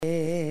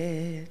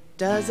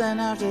doesn't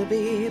have to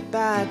be a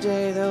bad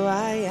day, though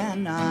I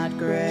am not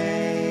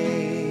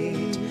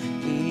great.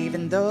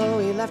 Even though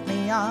he left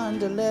me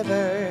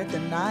undelivered the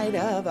night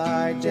of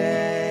our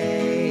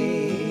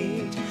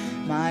date.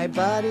 My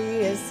buddy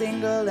is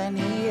single and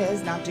he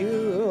is not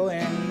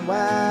doing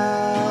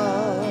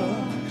well.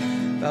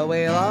 But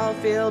we'll all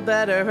feel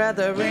better at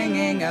the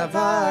ringing of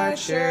our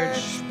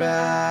church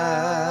bell.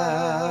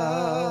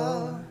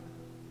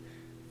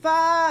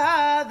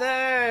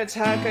 Father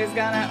Tucker's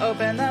gonna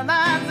open the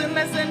lines and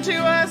listen to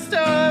our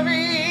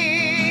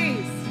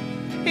stories.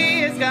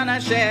 He is gonna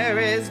share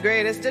his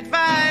greatest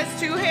advice.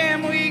 To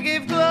him we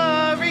give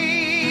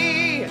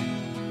glory.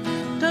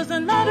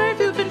 Doesn't matter if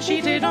you've been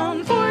cheated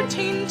on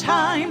 14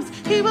 times.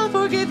 He will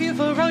forgive you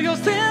for all your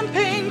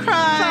simping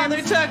crimes.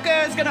 Father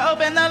Tucker's gonna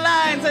open the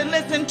lines and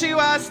listen to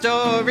our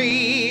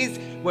stories.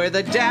 We're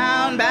the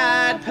Down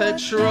Bad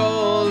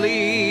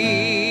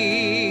Patrollees.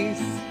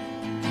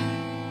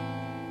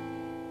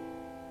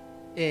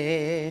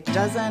 It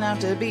doesn't have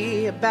to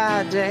be a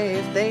bad day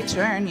if they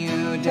turn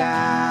you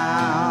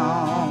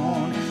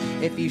down.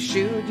 If you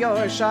shoot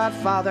your shot,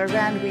 Father,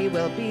 and we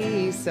will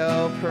be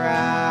so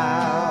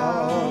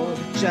proud.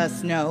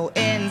 Just no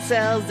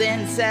incels,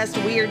 incest,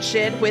 weird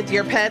shit with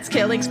your pets,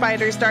 killing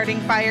spiders, starting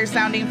fires,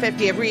 sounding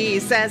 50 at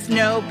recess.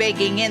 No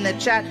begging in the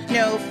chat,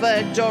 no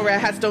fedora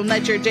hats, don't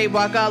let your day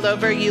walk all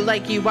over you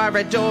like you are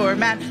a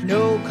doormat.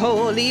 No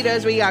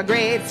co-leaders, we are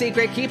great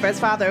secret keepers.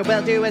 Father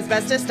will do his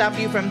best to stop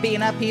you from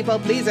being a people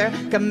pleaser.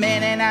 Come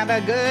in and have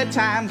a good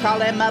time, call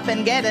him up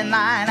and get in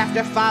line.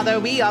 After Father,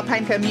 we all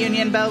pine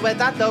communion, but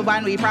without the wine,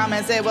 we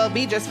promise it will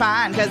be just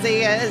fine, cause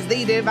he is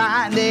the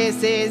divine.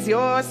 This is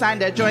your sign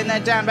to join the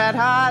Down Bad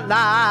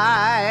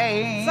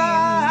Hotline.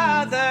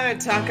 Father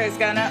Tucker's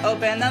gonna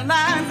open the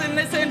lines and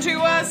listen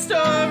to our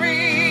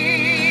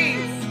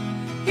stories.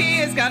 He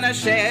is gonna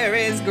share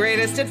his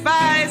greatest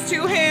advice.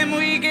 To him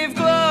we give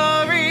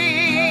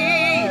glory.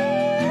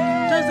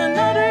 Doesn't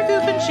matter if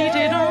you've been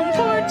cheated on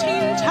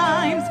 14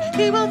 times.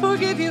 He will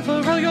forgive you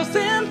for all your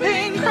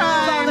simping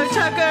crimes. Father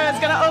Tucker's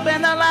gonna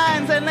open the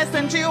lines and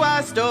listen to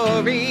our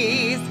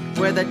stories.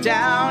 We're the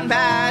Down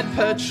Bad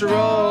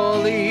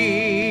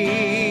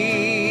Patrollees.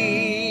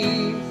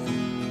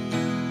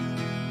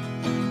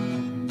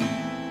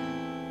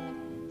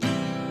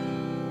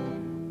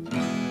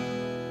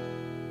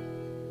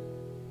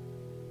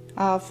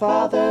 Our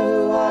Father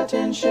who art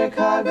in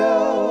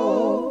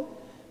Chicago,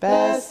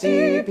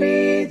 Bestie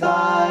be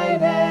thy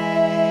name.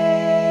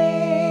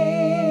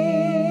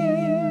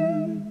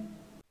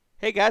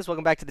 Hey guys,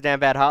 welcome back to the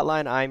Damn Bad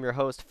Hotline. I'm your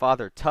host,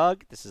 Father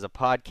Tug. This is a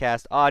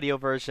podcast audio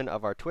version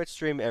of our Twitch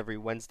stream every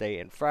Wednesday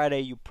and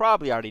Friday. You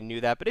probably already knew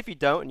that, but if you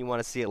don't and you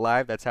want to see it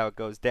live, that's how it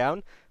goes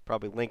down.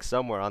 Probably link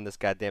somewhere on this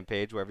goddamn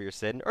page, wherever you're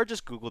sitting, or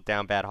just Google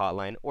Down Bad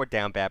Hotline or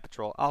Down Bad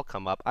Patrol. I'll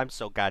come up. I'm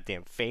so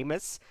goddamn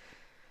famous.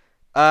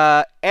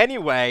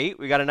 Anyway,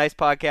 we got a nice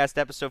podcast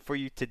episode for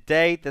you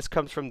today. This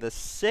comes from the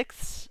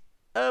 6th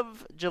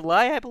of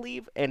July, I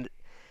believe, and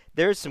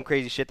there's some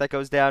crazy shit that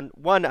goes down.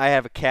 One, I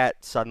have a cat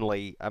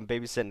suddenly. I'm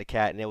babysitting a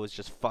cat, and it was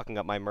just fucking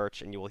up my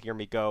merch, and you will hear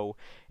me go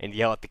and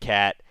yell at the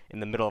cat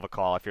in the middle of a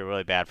call. I feel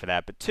really bad for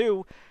that. But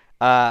two,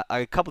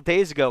 a couple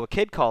days ago, a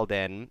kid called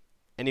in,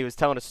 and he was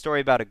telling a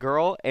story about a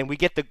girl, and we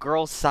get the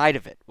girl's side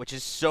of it, which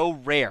is so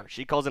rare.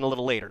 She calls in a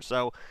little later,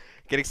 so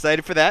get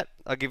excited for that.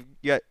 I'll give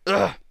you...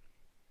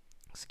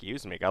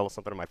 Excuse me, got a little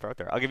something in my throat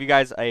there. I'll give you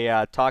guys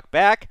a talk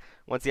back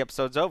once the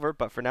episode's over,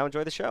 but for now,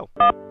 enjoy the show.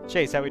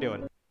 Chase, how we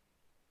doing?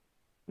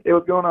 Hey,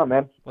 what's going on,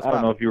 man? What's I don't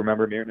up? know if you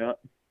remember me or not.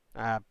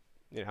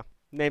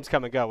 Names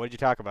come and go. What did you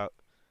talk about?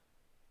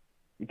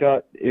 You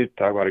talk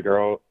about a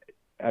girl.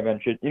 I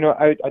mentioned,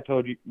 I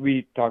told you,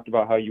 we talked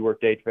about how you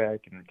worked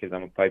HVAC and because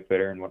I'm a pipe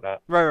fitter and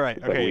whatnot. Right.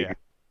 It's Okay, like yeah.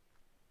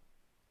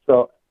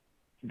 So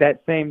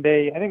that same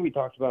day, I think we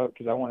talked about,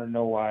 because I want to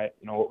know why,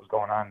 what was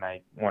going on. And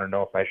I want to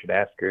know if I should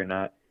ask her or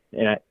not.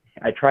 And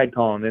I tried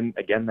calling in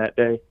again that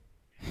day,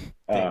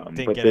 Didn't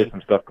but get there's in.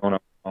 some stuff going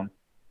on.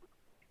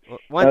 Give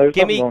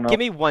something going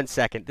me on. 1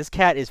 second. This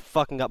cat is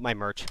fucking up my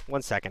merch.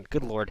 1 second.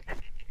 Good lord.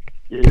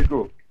 Yeah, you're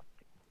cool.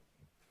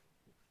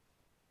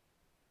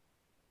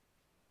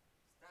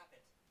 Stop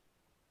it.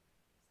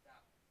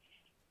 Stop.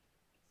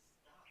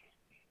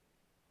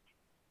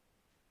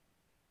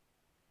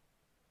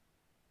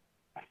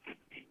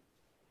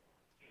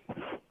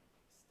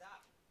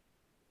 Stop.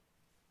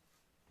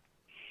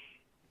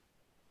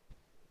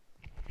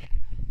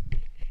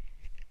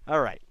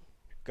 All right.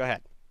 Go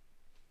ahead.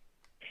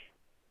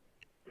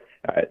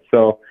 All right,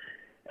 so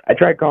I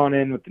tried calling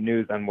in with the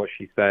news on what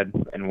she said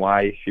and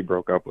why she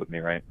broke up with me,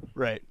 right?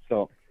 Right.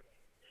 So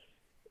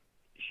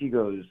she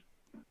goes,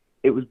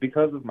 it was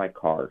because of my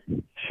car.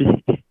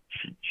 She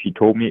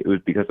told me it was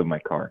because of my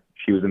car.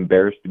 She was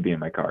embarrassed to be in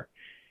my car.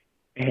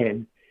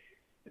 And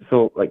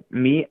so, like,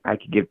 me, I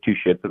could give two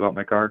shits about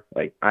my car.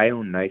 Like, I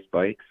own nice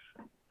bikes.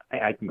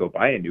 I can go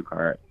buy a new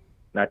car.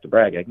 Not to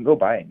brag, I can go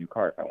buy a new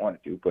car if I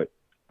wanted to, but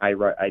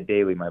I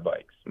daily my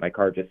bikes. My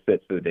car just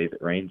sits for the days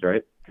it rains,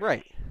 right?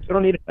 Right. So I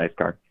don't need a nice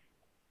car.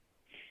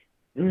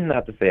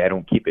 Not to say I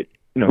don't keep it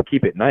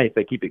keep it nice.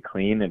 I keep it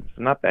clean. It's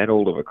not that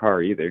old of a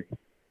car either.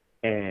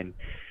 And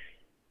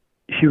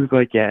she was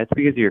like, yeah, it's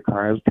because of your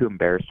car. I was too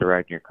embarrassed to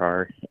ride in your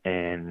car,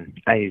 and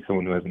I need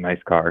someone who has a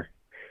nice car.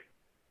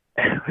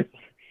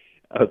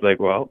 I was like,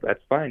 well,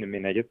 that's fine. I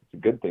mean, I guess it's a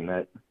good thing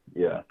that,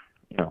 yeah,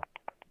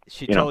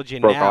 She told you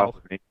broke now. off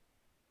with me.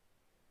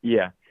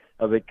 Yeah.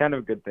 I was like, kind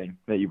of a good thing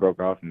that you broke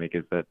off with me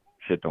because that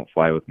shit don't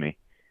fly with me.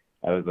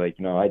 I was like,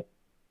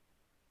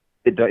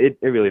 it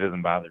really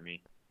doesn't bother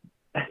me.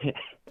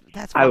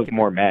 That's I was fucking.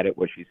 more mad at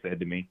what she said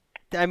to me.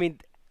 I mean,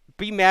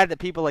 be mad that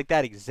people like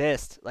that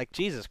exist. Like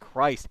Jesus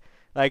Christ.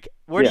 Like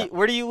where Yeah.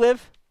 do you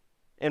live?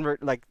 In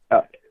like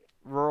Uh,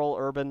 rural,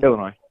 urban.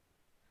 Illinois.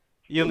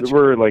 You live in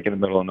We're like in the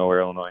middle of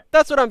nowhere, Illinois.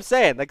 That's what I'm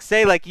saying. Like,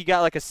 say, like, you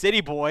got, like, a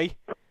city boy.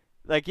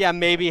 Like, yeah,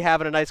 maybe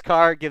having a nice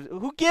car gives...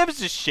 Who gives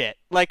a shit?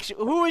 Like,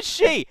 who is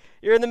she?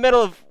 You're in the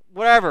middle of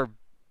whatever.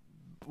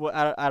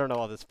 I don't know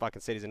all these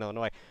fucking cities in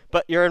Illinois.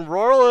 But you're in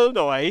rural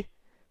Illinois.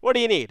 What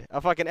do you need?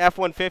 A fucking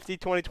F-150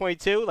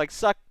 2022? Like,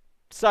 suck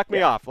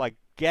me off. Like,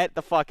 get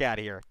the fuck out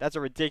of here. That's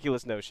a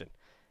ridiculous notion.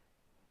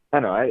 I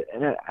know.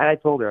 I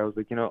told her, I was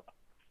like,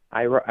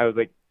 I was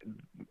like,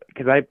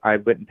 because I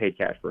went and paid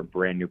cash for a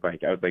brand new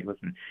bike. I was like,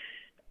 listen,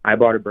 I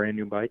bought a brand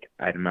new bike.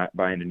 I'm not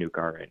buying a new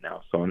car right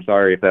now. So I'm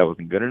sorry if that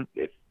wasn't good.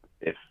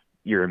 If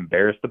you're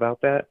embarrassed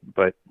about that,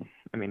 but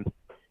I mean,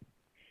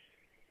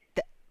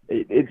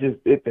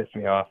 it pissed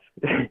me off.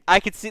 I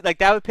could see, like,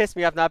 that would piss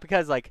me off, not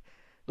because, like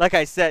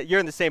I said,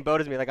 you're in the same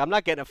boat as me. Like, I'm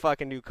not getting a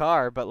fucking new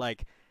car, but,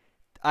 like,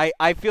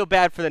 I feel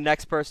bad for the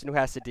next person who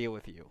has to deal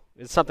with you.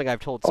 It's something I've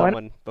told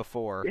someone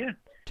before Yeah.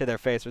 to their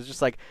face. It was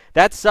just like,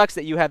 that sucks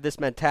that you have this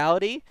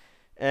mentality,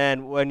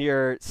 and when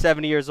you're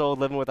 70 years old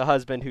living with a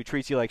husband who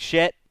treats you like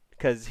shit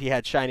because he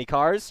had shiny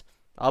cars,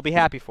 I'll be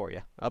happy for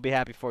you. I'll be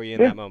happy for you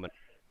in that moment.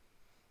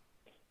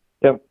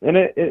 Yeah, and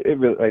it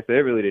really, like I said,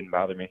 it really didn't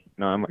bother me.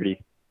 No,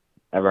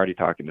 I've already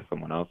talking to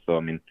someone else, so I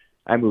mean,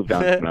 I moved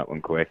on from that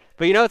one quick.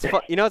 But you know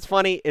what's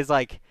funny is,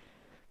 like,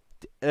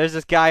 there's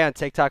this guy on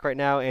TikTok right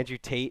now, Andrew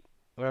Tate,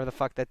 whatever the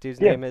fuck that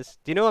dude's name is.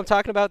 Do you know what I'm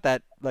talking about?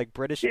 That, like,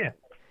 British. Yeah.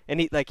 And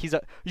you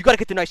gotta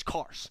get the nice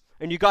cars,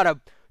 and you gotta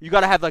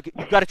have, like,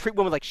 you gotta treat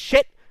women like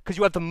shit because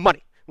you have the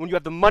money. When you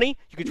have the money,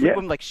 you can treat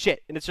women like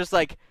shit, and it's just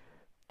like,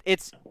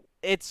 it's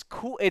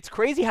cool. It's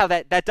crazy how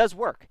that does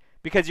work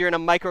because you're in a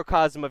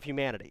microcosm of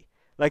humanity.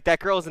 Like, that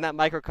girl's in that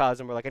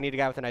microcosm where, like, I need a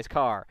guy with a nice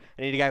car.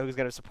 I need a guy who's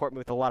going to support me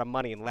with a lot of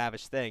money and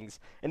lavish things.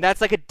 And that's,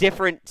 like, a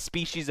different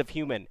species of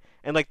human.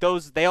 And, like,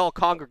 they all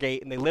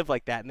congregate and they live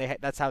like that. And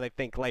that's how they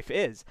think life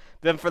is.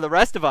 Then for the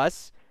rest of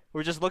us,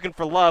 we're just looking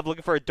for love,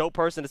 looking for a dope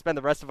person to spend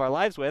the rest of our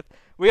lives with.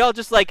 We all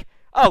just, like,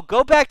 oh,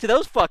 go back to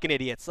those fucking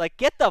idiots. Like,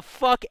 get the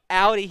fuck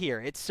out of here.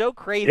 It's so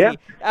crazy. Yeah.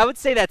 I would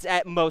say that's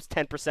at most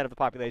 10% of the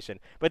population.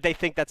 But they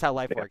think that's how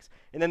life works.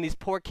 And then these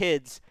poor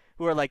kids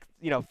who are, like,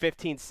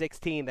 15,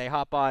 16, they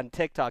hop on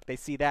TikTok, they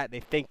see that,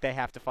 they think they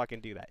have to fucking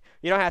do that.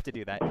 You don't have to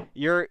do that.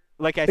 You're,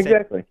 like I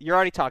said, you're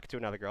already talking to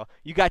another girl.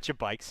 You got your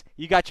bikes.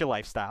 You got your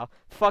lifestyle.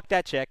 Fuck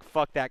that chick.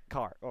 Fuck that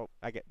car. Oh,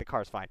 I get the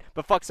car's fine.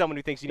 But fuck someone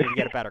who thinks you need to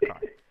get a better car.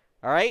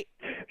 All right?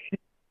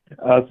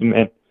 Awesome,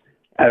 man.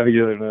 I have a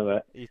good one of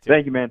that. You too.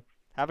 Thank you, man.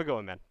 Have a good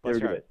one, man. Have a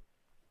Bless good your day.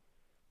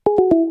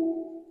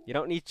 heart. You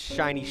don't need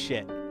shiny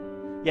shit.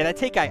 Yeah, that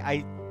Tate guy,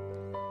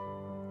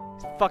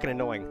 he's fucking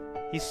annoying.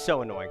 He's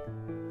so annoying.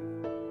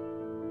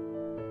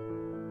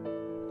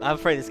 I'm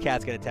afraid this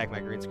cat's gonna attack my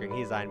green screen.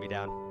 He's eyeing me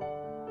down.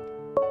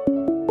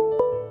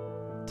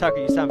 Tucker,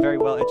 you sound very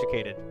well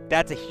educated.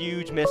 That's a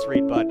huge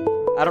misread, bud.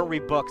 I don't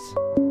read books.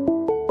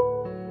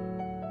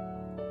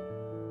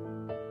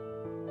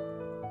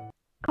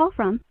 Call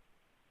from.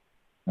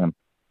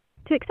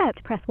 To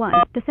accept, press 1.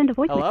 To send a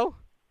voice Hello?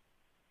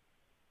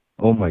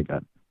 Oh my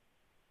God.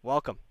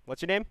 Welcome.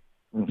 What's your name?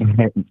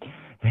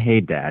 Hey,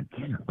 Dad.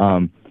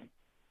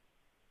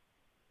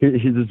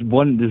 There's just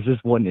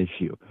one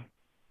issue.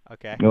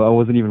 Okay. No, I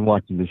wasn't even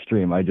watching the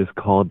stream. I just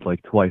called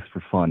like twice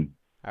for fun.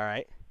 All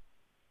right.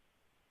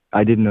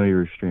 I didn't know you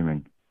were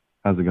streaming.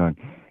 How's it going?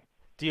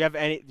 Do you have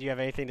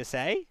anything to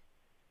say?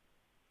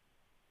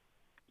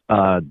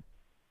 You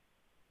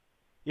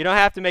don't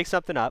have to make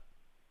something up.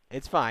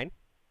 It's fine.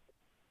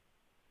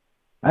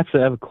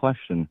 Actually, I have a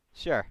question.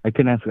 Sure. I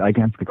can ask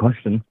the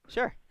question.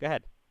 Sure. Go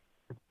ahead.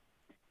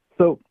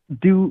 So,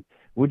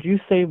 would you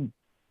say,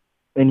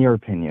 in your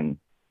opinion,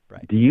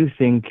 Right. do you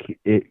think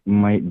it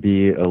might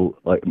be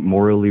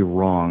morally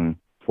wrong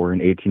for an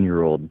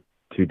 18-year-old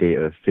to date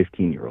a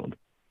 15-year-old?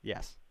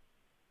 Yes.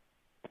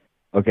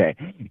 Okay.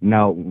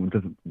 Now,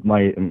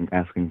 I'm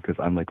asking because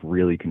I'm like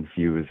really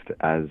confused.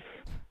 As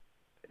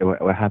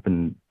what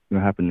happened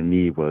to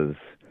me was,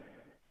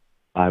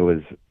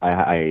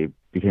 I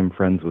became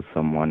friends with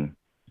someone,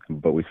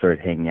 but we started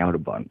hanging out a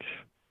bunch,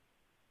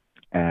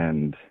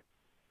 and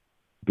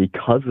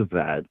because of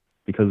that,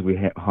 because we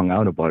hung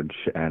out a bunch,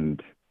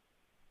 and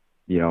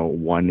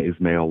one is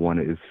male, one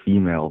is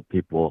female,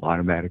 people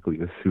automatically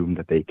assume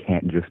that they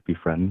can't just be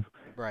friends.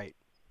 Right.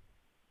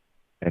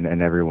 And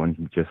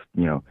everyone just,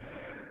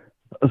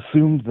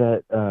 assumed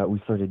that we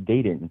started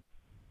dating.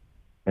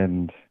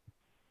 And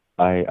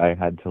I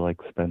had to like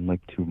spend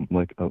like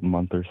a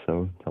month or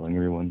so telling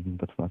everyone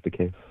that's not the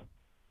case.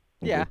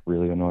 It Yeah. was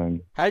really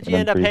annoying. How'd you And I'm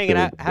end up pretty hanging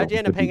sure out? How'd you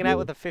end up hanging out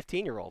with a a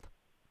 15-year-old?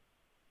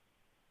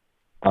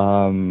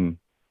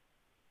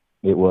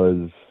 It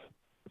was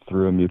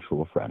through a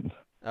mutual friend.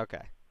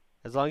 Okay.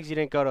 As long as you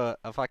didn't go to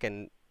a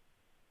fucking,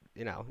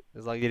 as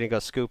long as you didn't go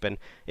scooping.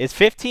 Is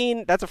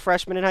 15, that's a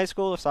freshman in high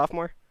school or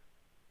sophomore?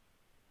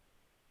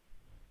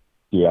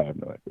 Yeah, I have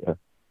no idea.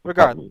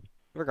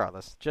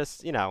 Regardless,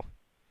 just,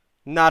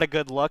 not a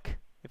good look.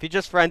 If you're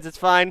just friends, it's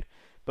fine.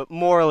 But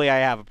morally, I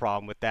have a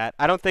problem with that.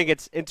 I don't think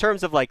it's, in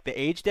terms of, like, the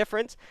age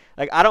difference,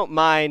 like, I don't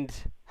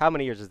mind, how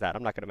many years is that?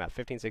 I'm not going to math.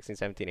 15, 16,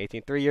 17,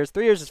 18, 3 years.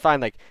 3 years is fine,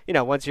 like,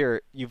 once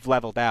you've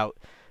leveled out.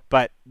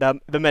 But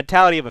the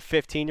mentality of a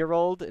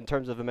 15-year-old, in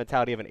terms of the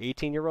mentality of an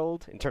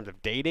 18-year-old, in terms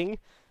of dating,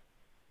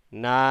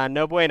 nah,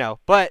 no bueno.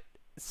 But,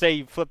 say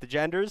you flip the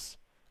genders,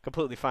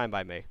 completely fine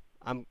by me.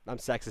 I'm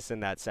sexist in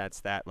that sense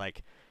that,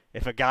 like,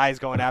 if a guy's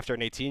going after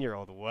an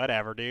 18-year-old,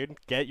 whatever, dude,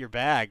 get your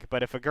bag.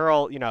 But if a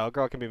girl, a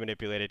girl can be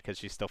manipulated because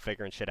she's still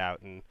figuring shit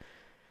out and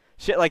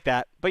shit like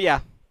that. But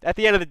yeah, at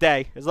the end of the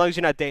day, as long as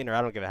you're not dating her,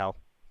 I don't give a hell.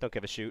 Don't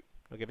give a shoot.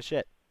 Don't give a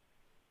shit.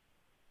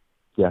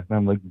 Yeah,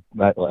 I'm like,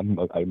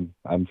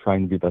 I'm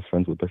trying to be best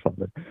friends with their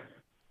father.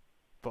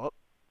 But,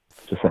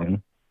 just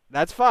saying.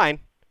 That's fine.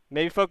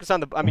 Maybe focus on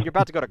the. I mean, you're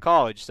about to go to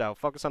college, so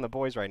focus on the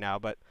boys right now.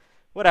 But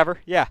whatever.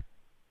 Yeah.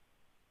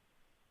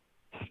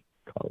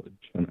 College,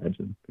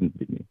 imagine, couldn't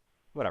be me.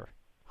 Whatever.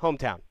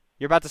 Hometown.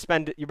 You're about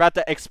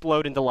to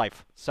explode into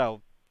life.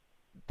 So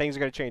things are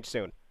gonna change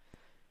soon.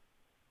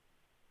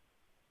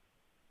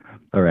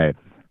 All right.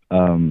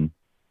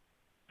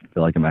 I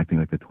feel like I'm acting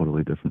like a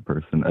totally different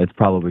person. It's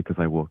probably because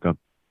I woke up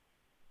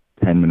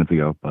 10 minutes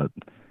ago, but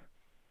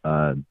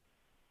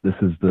this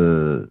is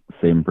the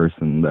same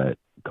person that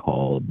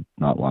called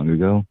not long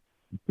ago,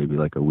 maybe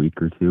like a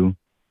week or two.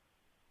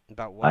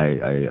 About what?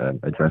 I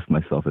addressed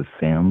myself as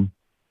Sam.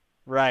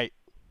 Right.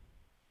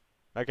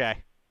 Okay.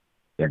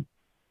 Yeah.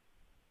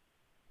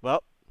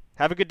 Well,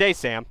 have a good day,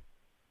 Sam.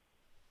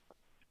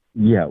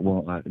 Yeah,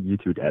 well, you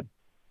too, Dad.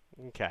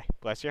 Okay.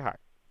 Bless your heart.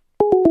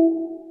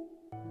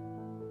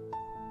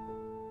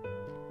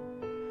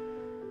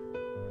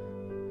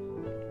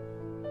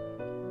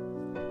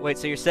 Wait,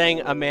 so you're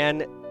saying a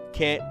man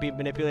can't be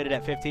manipulated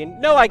at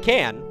 15? No, I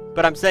can.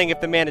 But I'm saying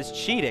if the man is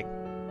cheating.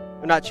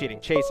 Or not cheating,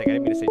 chasing. I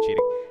didn't mean to say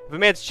cheating. If a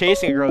man's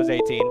chasing a girl who's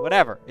 18,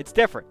 whatever. It's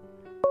different.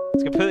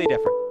 It's completely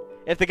different.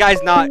 If the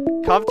guy's not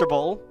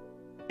comfortable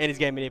and he's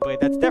getting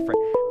manipulated, that's different.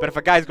 But if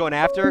a guy's going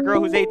after a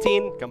girl who's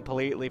 18,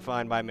 completely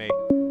fine by me.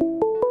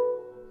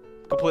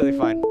 Completely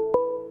fine.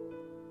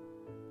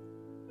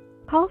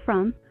 Call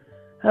from.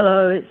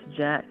 Hello, it's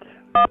Jack.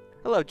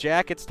 Hello,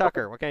 Jack. It's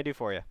Tucker. What can I do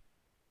for you?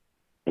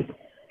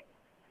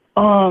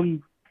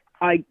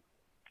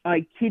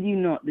 I kid you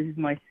not, this is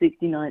my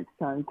 69th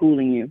time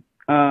calling you.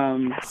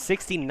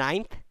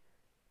 69th?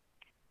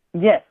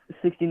 Yes,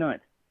 69th.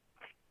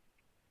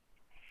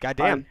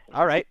 Goddamn.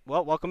 All right.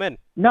 Well, welcome in.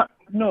 Not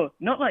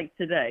like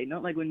today.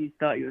 Not like when you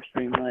start your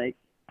stream. Like,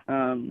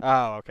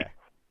 Oh, okay.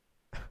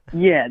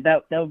 yeah,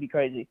 that would be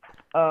crazy.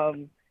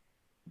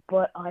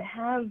 But I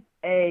have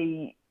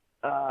a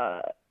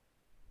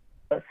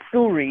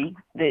story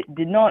that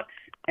did not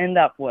end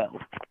up well.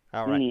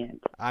 All in right. the end.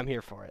 I'm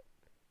here for it.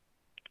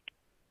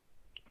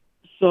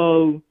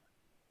 So,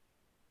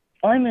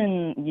 I'm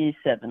in year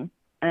 7,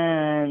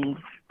 and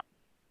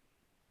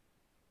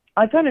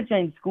I kind of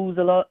changed schools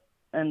a lot,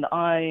 and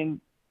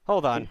I'm...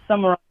 Hold on.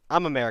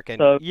 I'm American.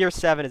 So, Year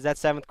 7, is that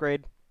 7th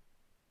grade?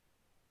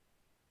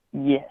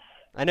 yes.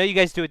 I know you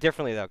guys do it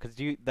differently, though, because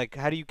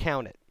how do you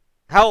count it?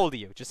 How old are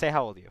you? Just say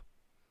how old are you?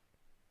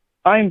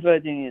 I'm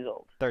 13 years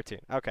old. 13.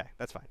 Okay,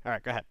 that's fine. All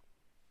right, go ahead.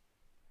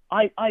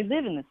 I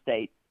live in the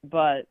States,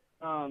 but,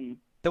 Then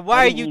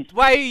why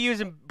are you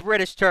using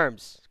British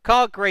terms?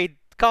 Call it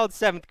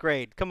 7th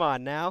grade. Come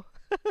on now.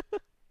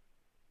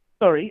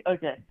 Sorry,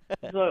 okay.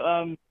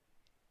 So,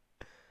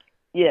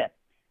 yeah.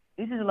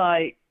 This is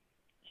like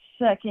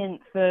 2nd,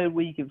 3rd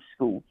week of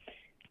school.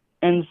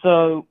 And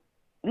so,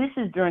 this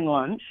is during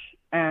lunch,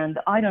 and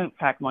I don't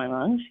pack my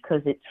lunch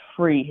because it's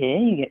free here.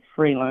 You get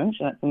free lunch.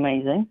 That's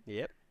amazing.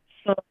 Yep.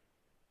 So,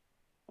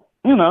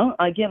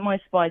 I get my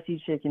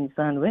spicy chicken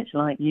sandwich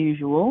like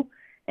usual,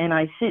 and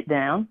I sit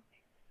down,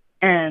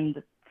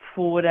 and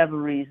for whatever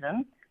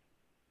reason,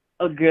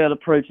 a girl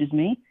approaches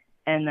me,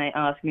 and they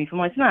ask me for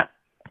my snap.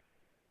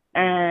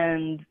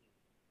 And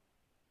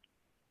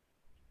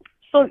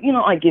so,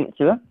 I give it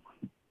to her,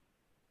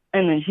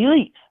 and then she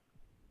leaves.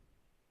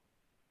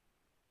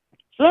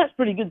 So that's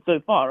pretty good so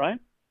far, right?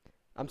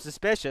 I'm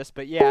suspicious,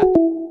 but yeah.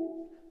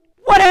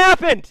 What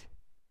happened?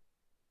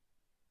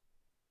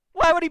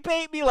 Why would he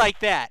bait me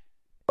like that?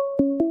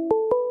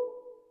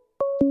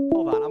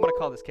 Hold on, I'm gonna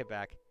call this kid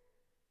back.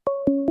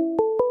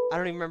 I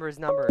don't even remember his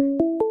number.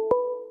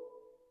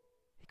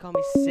 He called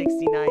me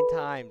 69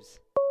 times.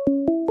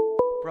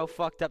 Bro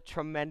fucked up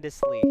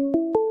tremendously.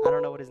 I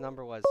don't know what his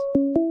number was.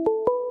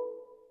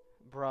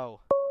 Bro.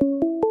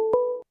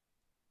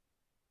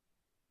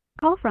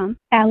 Call from.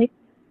 Allie.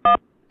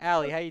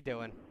 Allie, how you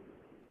doing?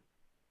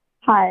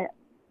 Hi.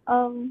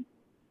 Um,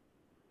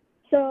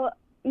 so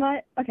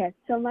my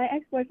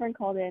ex-boyfriend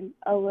called in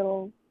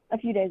a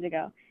few days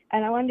ago,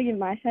 and I wanted to give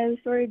my side of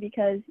the story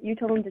because you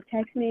told him to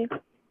text me,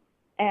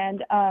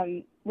 and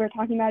we were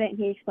talking about it, and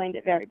he explained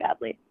it very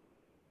badly.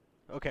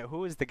 Okay,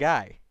 who is the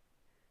guy?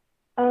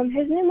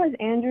 His name was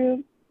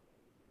Andrew.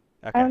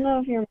 I Okay. don't know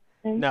if you remember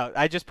him. No,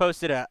 I just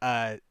posted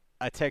a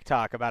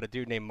TikTok about a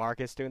dude named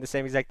Marcus doing the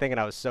same exact thing, and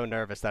I was so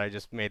nervous that I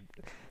just made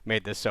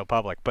this so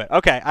public. But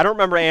okay, I don't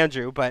remember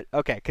Andrew, but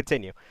okay,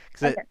 continue.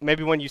 Because Okay.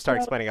 maybe when you start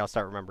So- explaining, I'll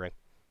start remembering.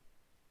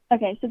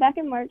 Okay, so back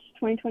in March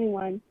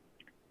 2021,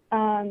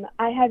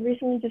 I had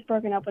recently just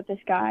broken up with this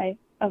guy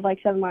of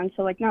like 7 months,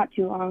 so like not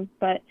too long,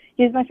 but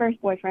he was my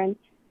first boyfriend.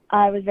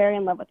 I was very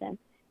in love with him.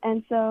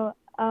 And so,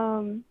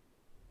 sorry,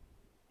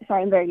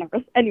 I'm very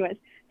nervous. Anyways,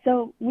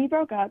 so we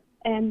broke up,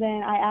 and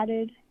then I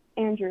added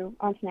Andrew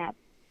on Snap.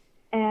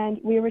 And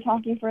we were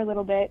talking for a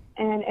little bit,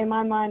 and in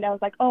my mind, I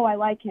was like, oh, I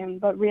like him,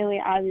 but really,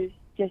 I was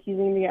just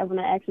using him to get over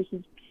my ex, which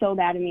is so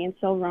bad of me and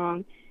so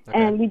wrong. Okay.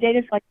 And we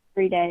dated for like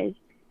 3 days.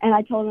 And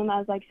I told him, I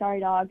was like, sorry,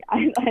 dog,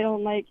 I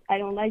don't like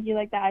you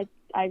like that.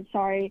 I'm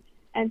sorry.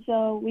 And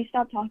so we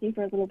stopped talking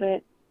for a little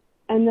bit.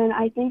 And then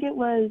I think it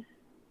was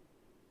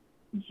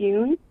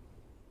June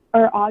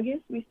or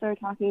August, we started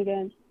talking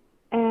again.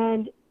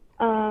 And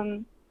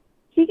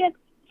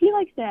he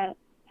likes to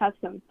have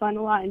some fun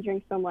a lot and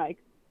drink some like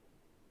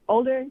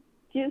older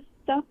juice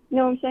stuff, you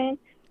know what I'm saying?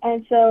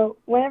 And so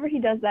whenever he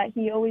does that,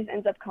 he always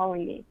ends up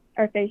calling me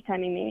or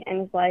FaceTiming me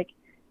and is like,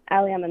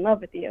 Allie, I'm in love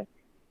with you,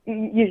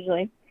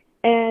 usually.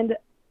 And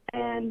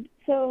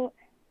so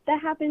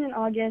that happened in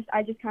August.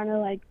 I just kind of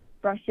like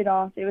brushed it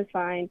off. It was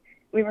fine.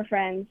 We were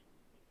friends.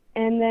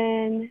 And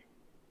then,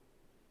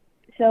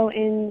 so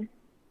in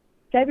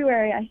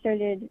February, I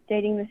started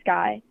dating this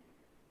guy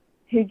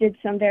who did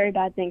some very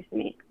bad things to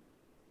me.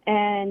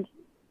 And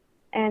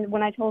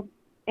when I told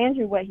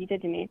Andrew what he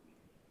did to me,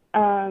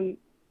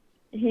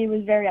 he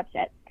was very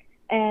upset.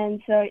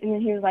 And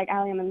then he was like,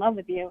 Allie, I'm in love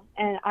with you.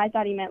 And I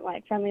thought he meant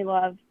like friendly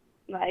love,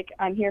 like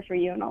I'm here for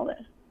you and all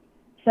this.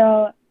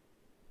 So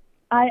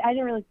I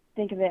didn't really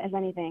think of it as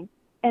anything.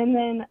 And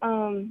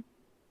then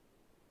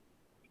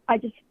I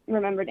just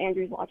remembered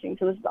Andrew's watching,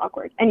 so this is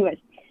awkward. Anyways,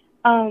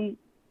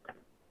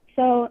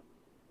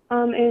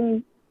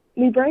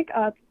 we break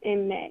up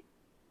in May.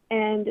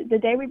 And the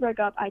day we broke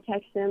up, I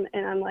text him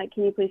and I'm like,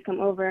 can you please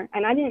come over?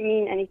 And I didn't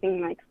mean anything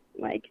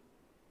like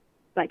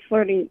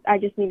flirting. I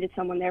just needed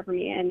someone there for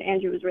me, and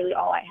Andrew was really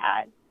all I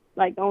had,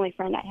 like the only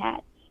friend I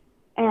had.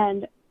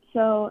 And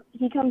so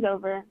he comes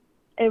over.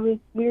 We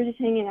were just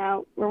hanging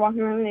out. We're walking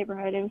around the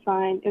neighborhood. It was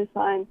fine. It was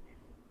fun.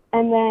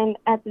 And then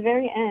at the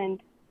very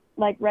end,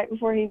 like right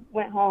before he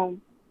went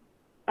home,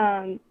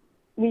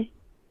 we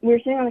were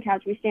sitting on the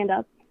couch. We stand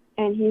up,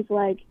 and he's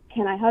like,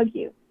 "Can I hug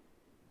you?"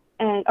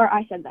 Or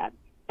I said that.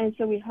 And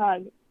so we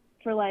hug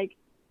for like,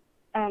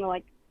 I don't know,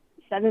 like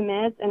 7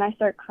 minutes, and I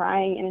start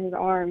crying in his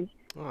arms.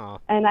 Oh.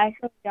 And I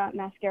actually got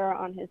mascara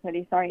on his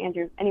hoodie. Sorry,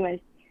 Andrew. Anyways,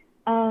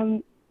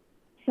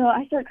 so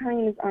I start crying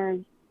in his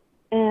arms,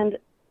 and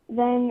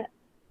then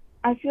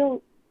I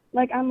feel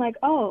like I'm like,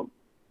 oh,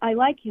 I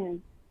like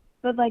him.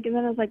 But like, and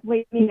then I was like,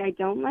 wait, maybe I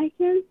don't like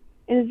him?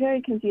 It is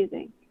very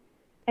confusing.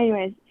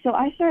 Anyways, so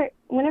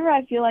whenever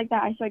I feel like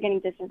that, I start getting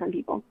distant from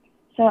people.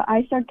 So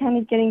I start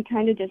getting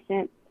kind of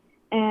distant.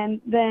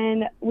 And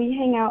then we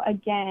hang out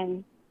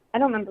again. I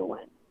don't remember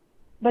when,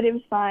 but it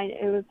was fine.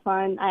 It was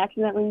fun. I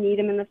accidentally kneed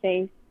him in the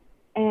face.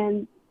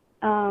 And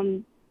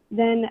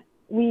then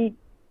we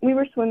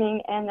were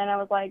swimming, and then I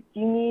was like, do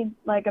you need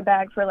like a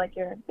bag for like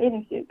your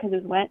bathing suit because it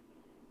was wet?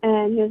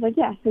 And he was like,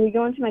 yeah. So we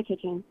go into my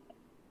kitchen,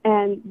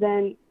 and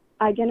then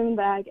I get him a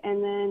bag,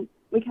 and then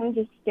we kind of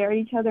just stare at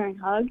each other and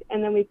hug,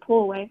 and then we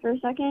pull away for a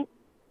second,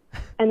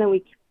 and then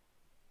we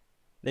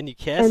Then you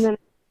kiss? and then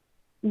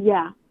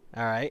yeah,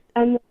 All right.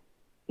 and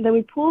then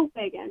we pull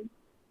away again,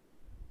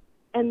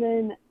 and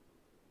then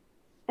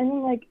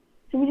like,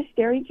 so we just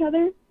stare at each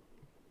other,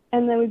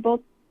 and then we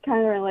both kind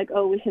of are like,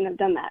 oh, we shouldn't have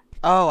done that.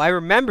 Oh, I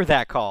remember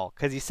that call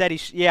because he said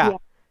yeah. Yeah.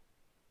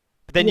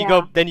 But then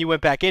Yeah. then you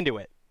went back into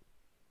it.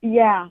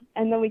 Yeah,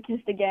 and then we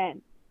kissed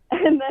again,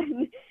 and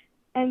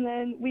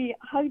then we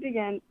hugged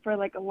again for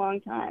like a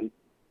long time,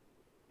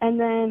 and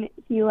then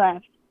he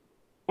left,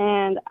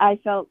 and I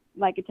felt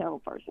like a terrible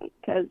person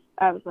because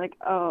I was like,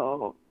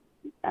 oh,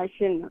 I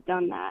shouldn't have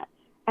done that.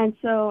 And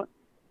so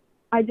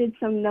I did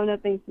some no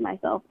things to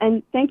myself.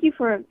 And thank you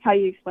for how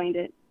you explained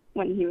it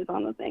when he was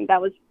on the thing.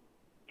 That was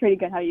pretty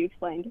good how you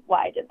explained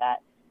why I did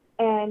that.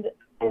 And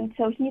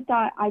so he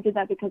thought I did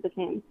that because of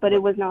him, but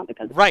it was not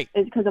because of Right.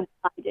 It's because of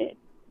what I did.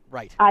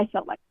 Right. I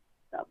felt like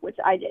stuff, which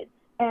I did.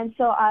 And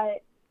so I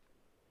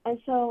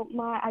told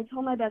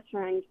my best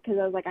friend because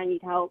I was like, I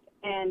need help.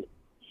 And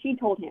she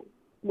told him,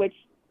 which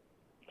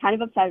kind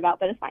of upset about,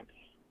 but it's fine.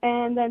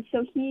 And then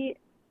so he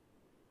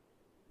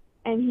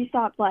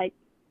stopped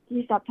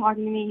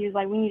talking to me. He was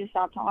like, we need to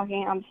stop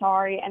talking. I'm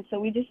sorry. And so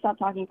we just stopped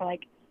talking for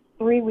like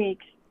 3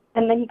 weeks.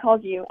 And then he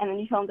called you, and then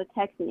you told him to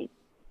text me.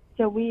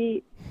 So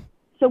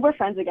we're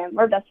friends again.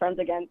 We're best friends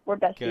again. We're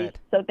besties. Good.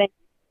 So thank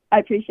you. I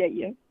appreciate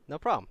you. No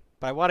problem.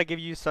 but I want to give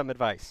you some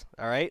advice,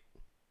 all right?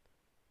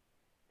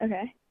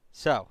 Okay.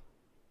 So,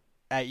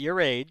 at your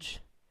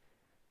age,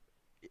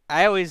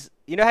 I always,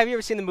 have you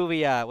ever seen the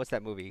movie, what's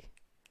that movie?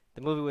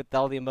 The movie with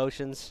all the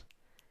emotions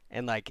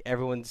and, like,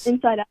 everyone's...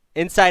 Inside Out.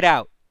 Inside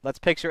Out. Let's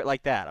picture it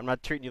like that. I'm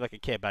not treating you like a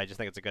kid, but I just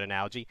think it's a good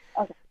analogy.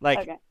 Okay. Like,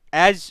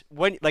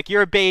 Okay.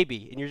 you're a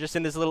baby and you're just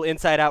in this little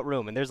inside out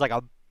room and there's like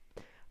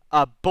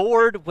a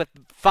board with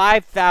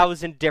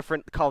 5,000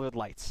 different colored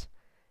lights.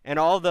 And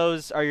all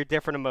those are your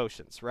different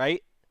emotions,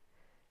 right?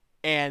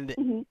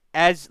 And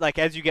as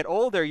you get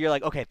older, you're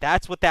like, okay,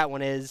 that's what that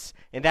one is,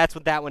 and that's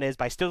what that one is,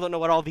 but I still don't know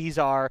what all these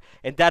are,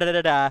 and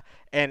da-da-da-da.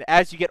 And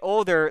as you get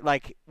older,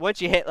 like,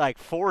 once you hit, like,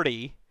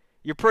 40,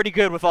 you're pretty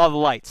good with all the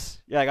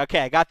lights. You're like,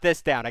 okay, I got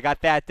this down, I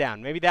got that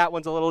down. Maybe that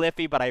one's a little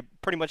iffy, but I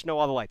pretty much know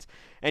all the lights.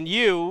 And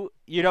you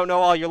don't know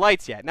all your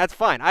lights yet, and that's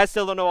fine. I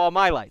still don't know all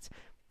my lights.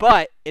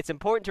 But it's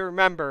important to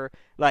remember,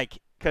 like,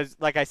 because,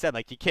 like I said,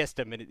 like, you kissed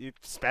him and you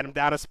sent him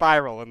down a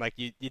spiral, and, like,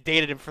 you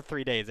dated him for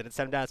 3 days and it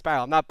sent him down a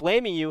spiral. I'm not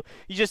blaming you.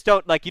 You just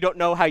don't, like, you don't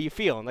know how you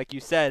feel. And like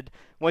you said,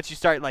 once you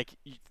start, like,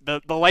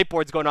 the light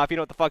board's going off, you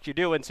know what the fuck you're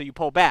doing, so you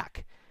pull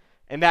back.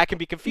 And that can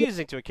be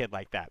confusing to a kid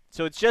like that.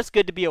 So it's just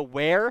good to be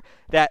aware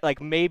that, like,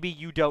 maybe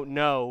you don't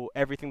know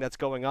everything that's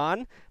going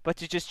on, but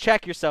to just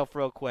check yourself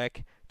real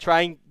quick,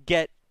 try and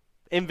get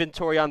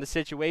inventory on the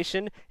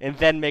situation, and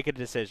then make a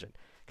decision.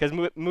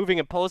 Because moving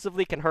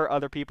impulsively can hurt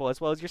other people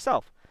as well as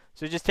yourself.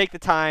 So just take the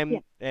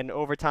time, and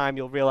over time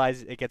you'll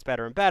realize it gets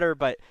better and better,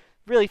 but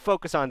really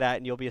focus on that,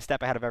 and you'll be a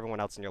step ahead of everyone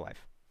else in your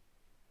life.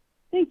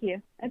 Thank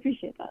you. I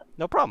appreciate that.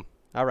 No problem.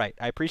 All right.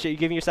 I appreciate you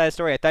giving your side of the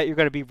story. I thought you were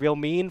going to be real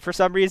mean for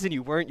some reason.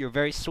 You weren't. You were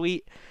very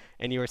sweet,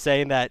 and you were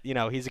saying that,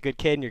 he's a good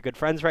kid and you're good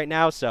friends right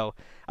now. So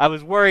I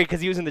was worried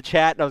because he was in the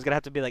chat, and I was going to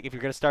have to be like, if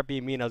you're going to start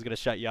being mean, I was going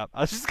to shut you up.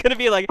 I was just going to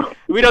be like,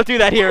 we don't do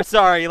that here.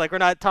 Sorry. Like, we're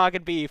not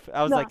talking beef.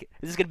 I was like,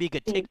 is this going to be a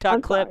good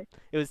TikTok clip? Sorry.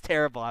 It was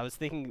terrible. I was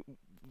thinking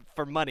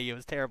for money. It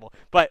was terrible.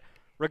 But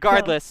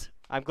regardless,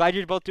 I'm glad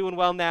you're both doing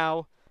well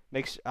now.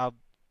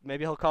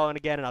 Maybe he'll call in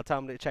again, and I'll tell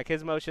him to check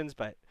his emotions.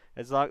 But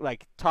as long,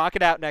 talk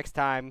it out next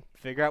time.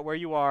 Figure out where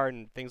you are,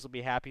 and things will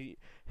be happy,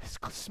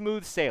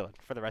 smooth sailing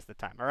for the rest of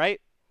the time. All right?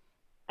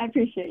 I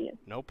appreciate you.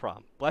 No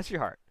problem. Bless your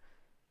heart.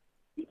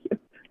 Thank you.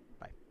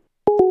 Bye.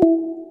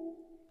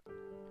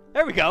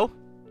 There we go.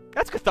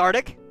 That's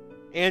cathartic.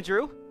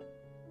 Andrew.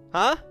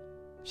 Huh?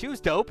 She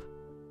was dope.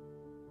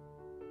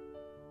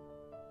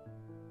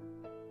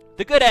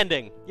 The good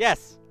ending.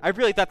 Yes. I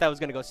really thought that was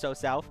going to go so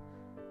south.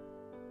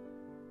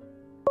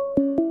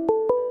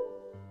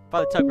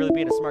 Father Tug really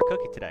being a smart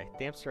cookie today.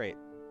 Damn straight.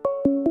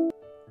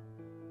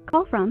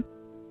 Call from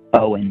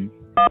Owen.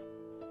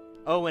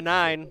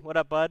 0-9. What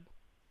up, bud?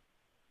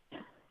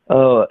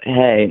 Oh,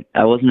 hey.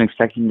 I wasn't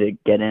expecting to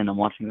get in. I'm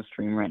watching the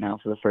stream right now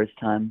for the first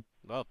time.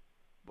 Well,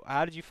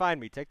 how did you find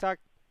me? TikTok?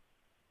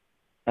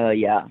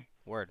 Yeah.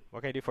 Word.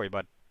 What can I do for you,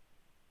 bud?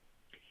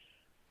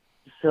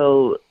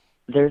 So,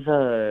 there's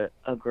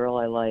a girl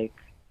I like,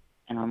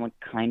 and I'm like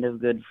kind of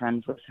good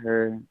friends with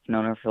her. I've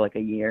known her for like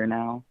a year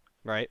now.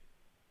 Right.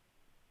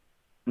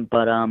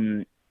 But, I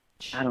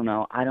don't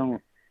know.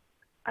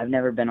 I've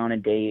never been on a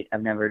date.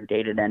 I've never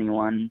dated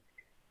anyone,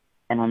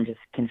 and I'm just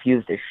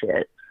confused as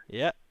shit.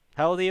 Yeah.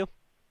 How old are you?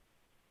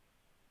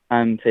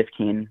 I'm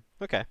 15.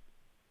 Okay.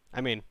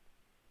 I mean,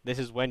 this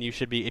is when you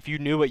should be, if you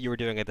knew what you were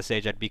doing at this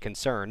age, I'd be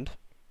concerned.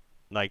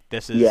 Like,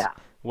 this is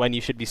when you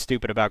should be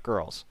stupid about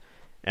girls.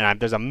 And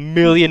there's a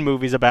million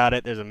movies about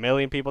it. There's a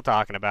million people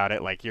talking about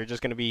it. Like, you're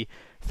just going to be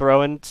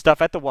throwing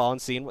stuff at the wall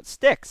and seeing what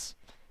sticks.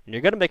 And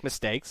you're going to make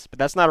mistakes, but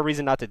that's not a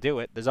reason not to do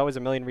it. There's always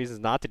a million reasons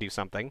not to do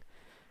something.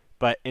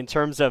 But in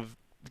terms of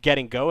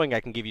getting going, I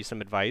can give you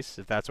some advice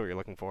if that's what you're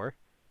looking for.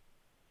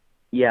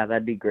 Yeah,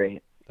 that'd be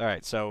great. All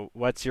right, so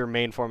what's your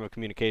main form of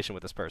communication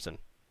with this person?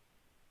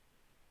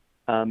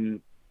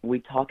 We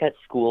talk at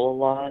school a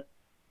lot,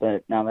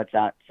 but now that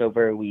that's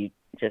over, we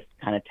just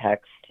kind of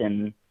text,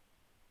 and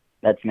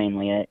that's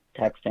mainly it.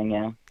 Texting,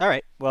 yeah. All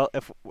right, well,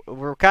 if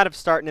we're kind of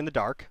starting in the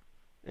dark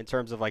in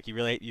terms of, like,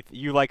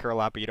 you like her a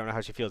lot, but you don't know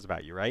how she feels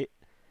about you, right?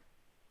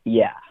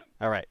 Yeah.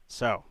 All right,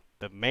 so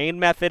the main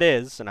method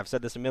is, and I've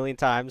said this a million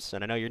times,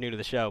 and I know you're new to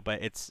the show,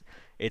 but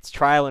it's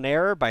trial and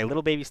error by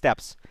little baby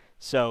steps.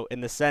 So in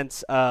the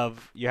sense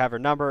of you have her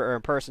number or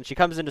in person, she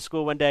comes into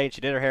school one day and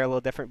she did her hair a little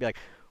different, be like,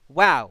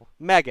 wow,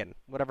 Megan,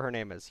 whatever her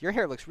name is, your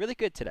hair looks really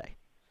good today.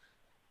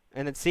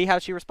 And then see how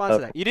she responds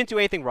to that. You didn't do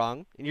anything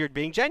wrong, and you're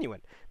being genuine.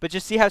 But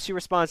just see how she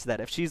responds to that.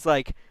 If she's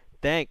like,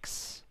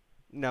 thanks,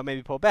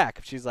 maybe pull back.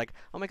 If she's like,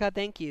 oh my God,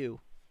 thank you,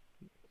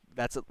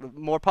 that's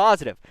more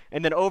positive.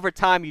 And then over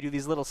time, you do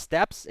these little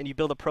steps, and you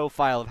build a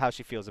profile of how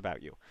she feels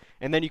about you.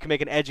 And then you can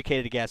make an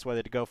educated guess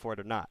whether to go for it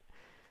or not.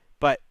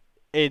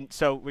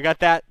 So we got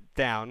that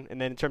down. And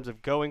then in terms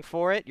of going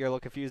for it, you're a little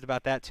confused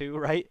about that too,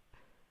 right?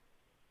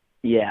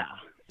 Yeah.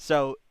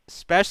 So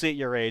especially at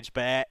your age,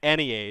 but at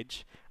any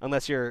age,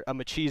 unless you're a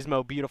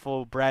machismo,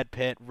 beautiful, Brad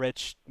Pitt,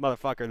 rich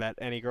motherfucker that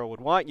any girl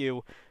would want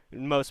you,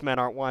 most men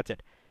aren't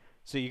wanted.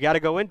 So you got to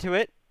go into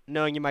it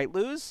knowing you might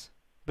lose,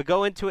 But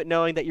go into it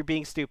knowing that you're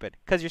being stupid,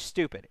 because you're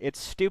stupid. It's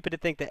stupid to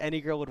think that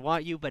any girl would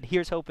want you, but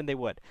here's hoping they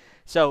would.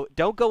 So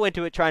don't go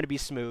into it trying to be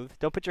smooth.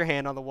 Don't put your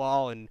hand on the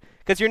wall,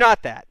 because you're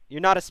not that.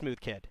 You're not a smooth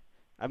kid.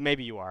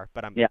 Maybe you are,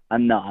 but I'm... Yeah,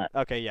 I'm not.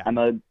 Okay, yeah. I'm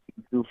a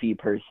goofy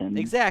person.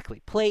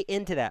 Exactly. Play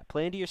into that.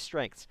 Play into your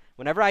strengths.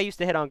 Whenever I used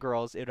to hit on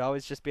girls, it would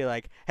always just be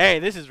like, hey,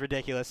 this is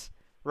ridiculous,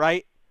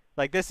 right?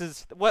 Like, this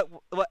is... what?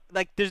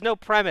 Like, there's no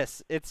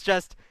premise. It's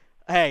just,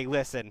 hey,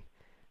 listen,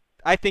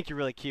 I think you're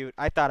really cute.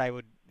 I thought I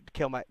would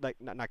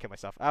not kill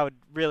myself. I would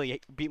really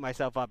beat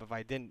myself up if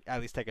I didn't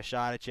at least take a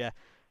shot at you.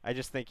 I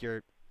just think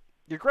you're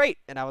great,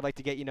 and I would like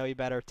to get you know you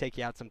better, take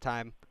you out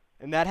sometime.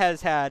 And that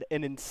has had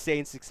an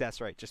insane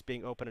success rate, just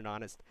being open and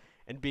honest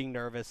and being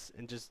nervous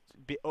and just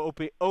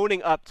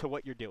owning up to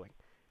what you're doing.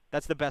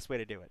 That's the best way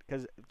to do it,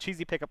 because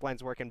cheesy pickup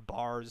lines work in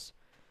bars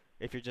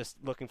if you're just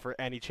looking for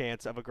any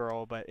chance of a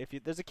girl. But if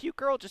there's a cute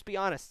girl, just be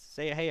honest.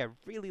 Say, hey, I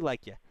really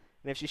like you.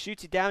 And if she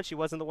shoots you down, she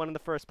wasn't the one in the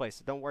first place,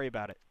 so don't worry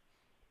about it.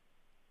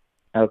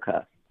 Okay.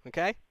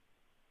 Okay?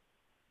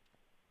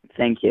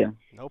 Thank you.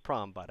 No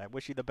problem, bud. I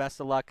wish you the best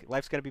of luck.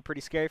 Life's going to be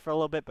pretty scary for a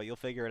little bit, but you'll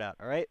figure it out,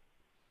 all right?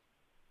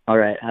 All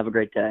right. Have a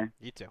great day.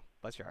 You too.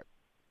 Bless your heart.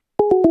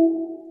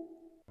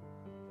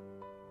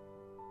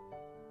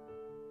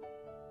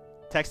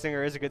 Texting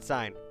her is a good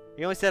sign.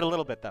 He only said a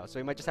little bit, though, so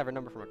he might just have her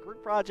number from a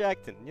group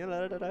project, and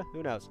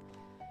who knows.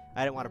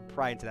 I didn't want to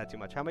pry into that too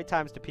much. How many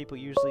times do people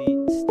usually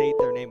state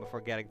their name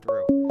before getting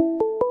through?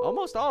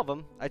 Almost all of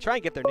them. I try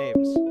and get their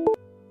names.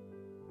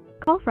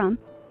 Call from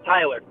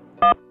Tyler.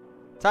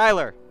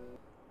 Tyler.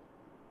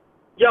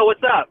 Yo,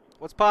 what's up?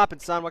 What's poppin',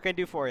 son? What can I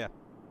do for you?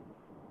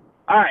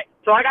 All right,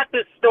 so I got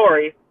this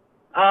story.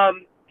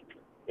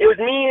 It was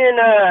me in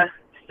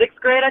 6th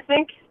grade, I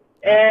think,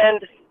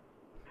 and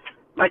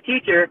my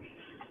teacher,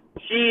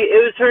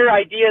 it was her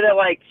idea that,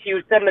 like, she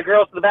would send the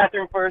girls to the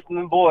bathroom first and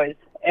then boys.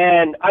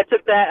 And I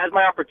took that as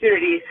my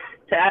opportunity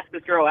to ask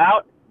this girl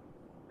out.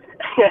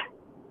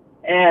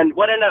 And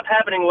what ended up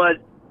happening was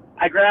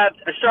I grabbed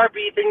a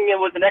Sharpie thinking it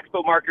was an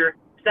expo marker,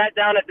 sat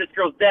down at this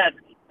girl's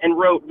desk, and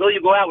wrote, "Will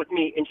you go out with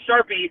me?" in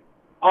Sharpie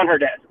on her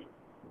desk.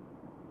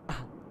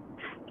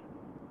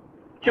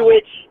 To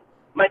which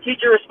my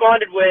teacher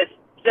responded with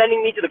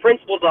sending me to the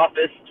principal's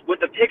office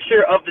with a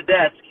picture of the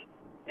desk,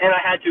 and I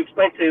had to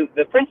explain to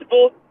the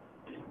principal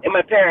and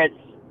my parents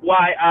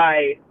why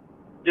I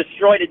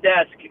destroyed a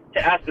desk to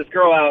ask this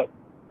girl out.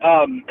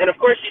 And of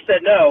course she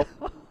said no.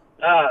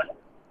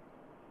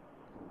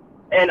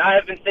 And I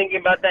have been thinking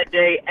about that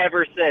day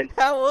ever since.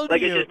 How old are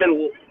you? It's just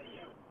been...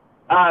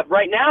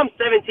 right now I'm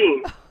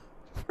 17.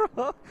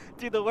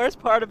 Dude, the worst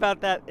part about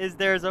that is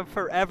there's a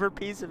forever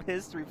piece of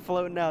history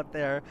floating out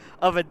there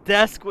of a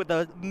desk with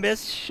a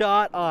missed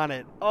shot on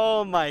it.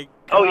 Oh my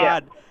god. Oh yeah.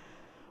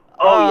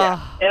 Oh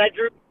yeah. And I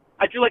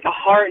drew like a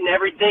heart and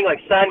everything, like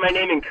signed my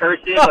name in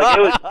cursive. Like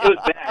it was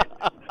bad.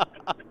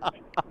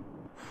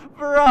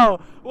 Bro,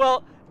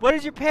 well, what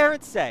did your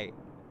parents say?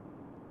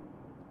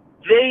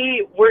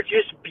 They were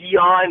just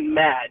beyond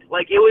mad.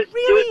 Like it was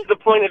to the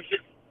point of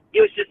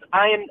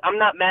I'm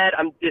not mad,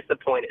 I'm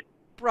disappointed.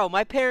 Bro,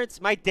 my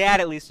dad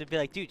at least would be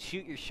like, dude,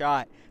 shoot your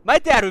shot. My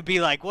dad would be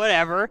like,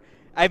 whatever.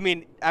 I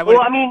mean, my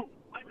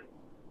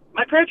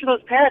parents are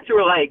those parents who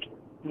are like,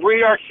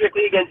 we are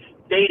strictly against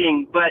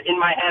dating, but in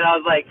my head I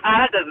was like,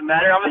 it doesn't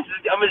matter. I'm gonna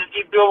just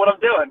keep doing what I'm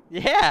doing.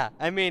 Yeah,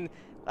 I mean,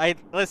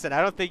 listen,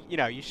 I don't think,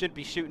 you should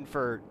be shooting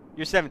for,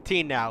 you're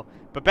 17 now,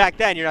 but back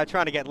then you're not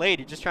trying to get laid,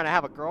 you're just trying to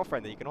have a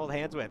girlfriend that you can hold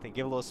hands with and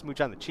give a little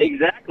smooch on the cheek.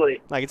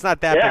 Exactly. Like, it's not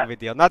that big of a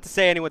deal. Not to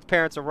say anyone's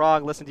parents are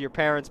wrong, listen to your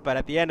parents, but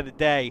at the end of the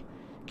day,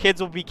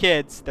 kids will be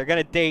kids. They're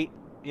going to date,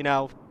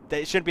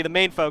 it shouldn't be the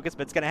main focus,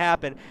 but it's going to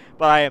happen.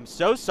 But I am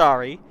so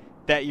sorry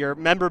that your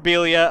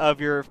memorabilia of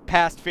your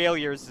past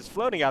failures is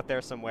floating out there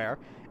somewhere,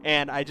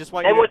 and I just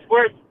want you to... And what's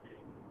worse,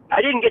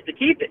 I didn't get to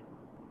keep it.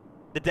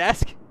 The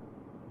desk?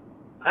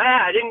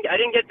 I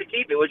didn't get to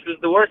keep it, which was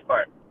the worst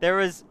part.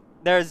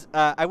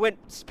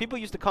 People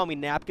used to call me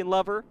napkin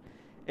lover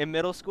in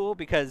middle school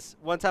because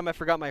one time I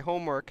forgot my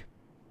homework,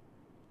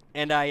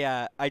 and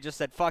I just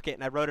said fuck it,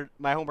 and I wrote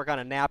my homework on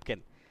a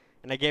napkin,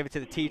 and I gave it to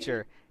the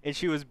teacher, and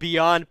she was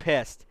beyond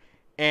pissed.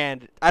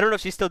 And I don't know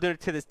if she's still doing it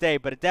to this day,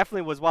 but it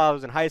definitely was while I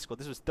was in high school.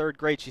 This was 3rd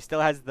grade. She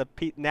still has the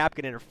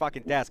napkin in her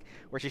fucking desk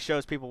where she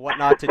shows people what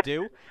not to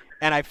do.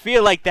 And I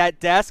feel like that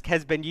desk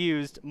has been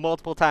used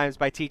multiple times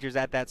by teachers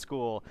at that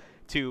school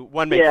to,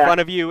 1, make fun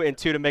of you, and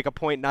 2, to make a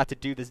point not to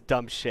do this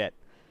dumb shit.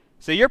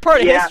 So you're part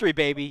of history,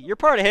 baby. You're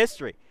part of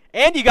history.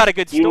 And you got a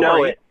good story. You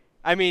know it.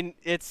 I mean,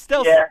 it's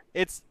still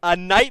it's a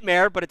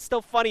nightmare, but it's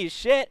still funny as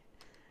shit.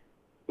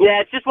 Yeah,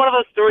 it's just one of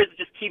those stories that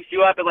just keeps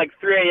you up at like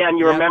 3 a.m.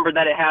 You remember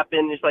that it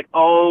happened. It's like,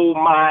 oh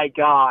my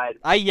god.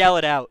 I yell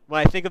it out.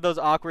 When I think of those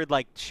awkward,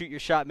 like, shoot your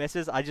shot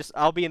misses,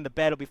 I'll be in the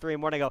bed, it'll be 3 in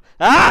the morning, I go,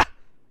 ah!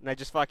 And I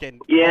just fucking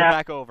go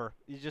back over.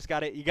 You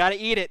gotta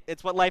eat it.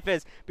 It's what life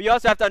is. But you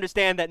also have to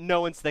understand that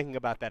no one's thinking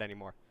about that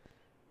anymore.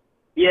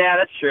 Yeah,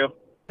 that's true.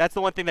 That's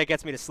the one thing that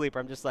gets me to sleep,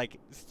 where I'm just like,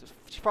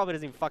 she probably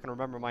doesn't even fucking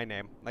remember my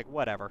name. Like,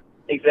 whatever.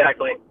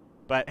 Exactly.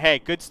 But hey,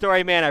 good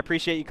story, man. I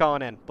appreciate you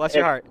calling in. Bless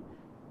your heart.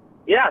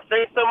 Yeah,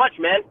 thanks so much,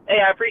 man. Hey,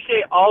 I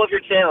appreciate all of your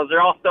channels. They're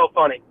all so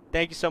funny.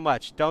 Thank you so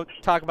much. Don't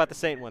talk about the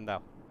Satan one,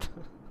 though.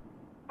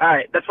 All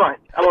right, that's fine.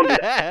 I won't do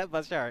that.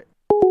 That's all right.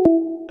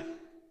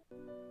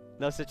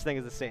 No such thing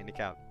as a Satan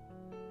account.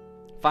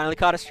 Finally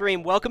caught a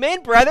stream. Welcome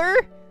in,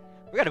 brother.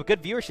 We got a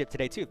good viewership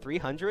today, too.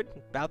 300,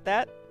 about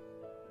that.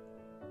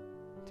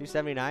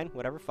 279,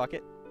 whatever, fuck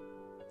it.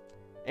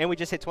 And we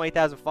just hit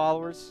 20,000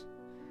 followers.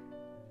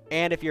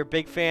 And if you're a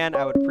big fan,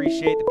 I would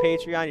appreciate the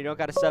Patreon. You don't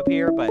got to sub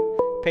here, but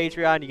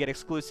Patreon, you get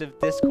exclusive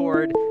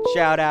Discord,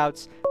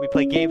 shout-outs. We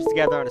play games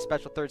together on a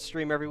special third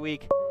stream every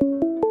week.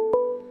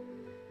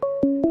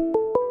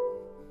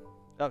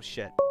 Oh,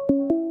 shit.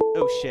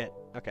 Oh, shit.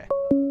 Okay.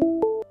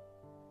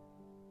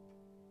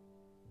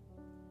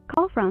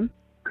 Call from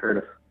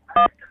Curtis.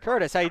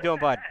 Curtis, how you doing,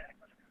 bud?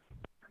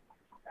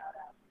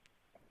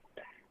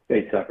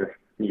 Hey, sucker.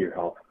 Need your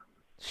help.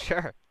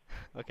 Sure.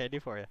 What can I do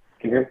for you?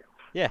 Can you hear me?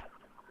 Yeah.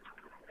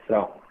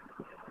 So,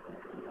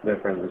 I've been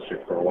friends with this chick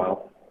for a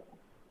while.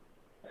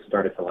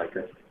 Started to like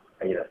her.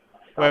 I need to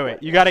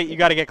Wait. You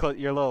gotta get close.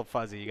 You're a little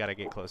fuzzy. You gotta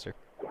get closer.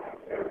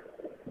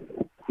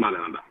 No.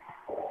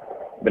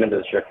 Been into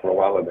this chick for a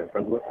while. I've been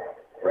friends with,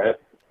 right?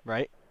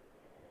 Right.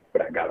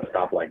 But I gotta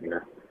stop liking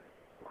her.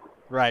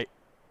 Right.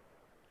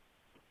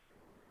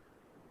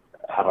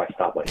 How do I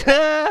stop liking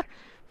her?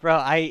 Bro,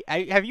 I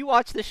have you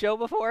watched the show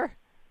before?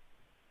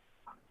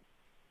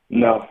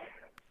 No.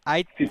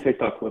 See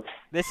TikTok clips.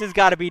 This has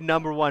got to be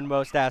 #1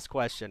 most asked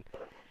question.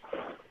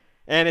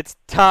 And it's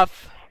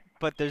tough,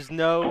 but there's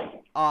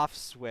no off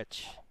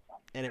switch.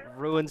 And it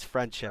ruins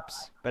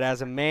friendships. But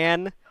as a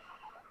man,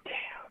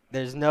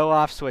 there's no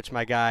off switch,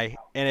 my guy.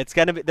 And it's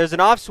going to be, there's an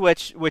off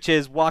switch, which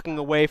is walking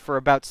away for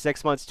about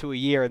 6 months to a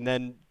year. And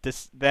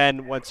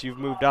then once you've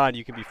moved on,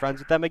 you can be friends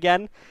with them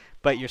again.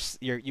 But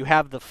you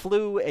have the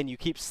flu, and you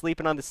keep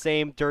sleeping on the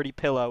same dirty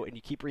pillow, and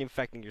you keep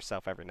reinfecting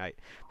yourself every night.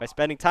 By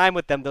spending time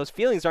with them, those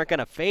feelings aren't going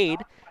to fade.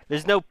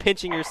 There's no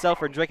pinching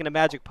yourself or drinking a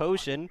magic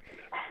potion.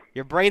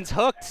 Your brain's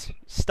hooked,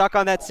 stuck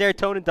on that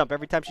serotonin dump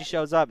every time she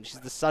shows up, and she's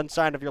the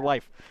sunshine of your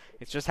life.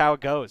 It's just how it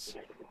goes.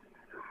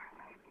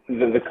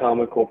 The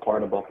comical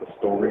part about the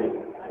story,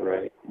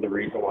 right? The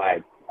reason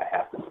why I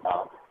have to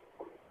stop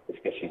is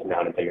because she's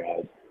not into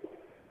guys.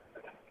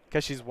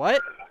 Because she's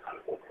what?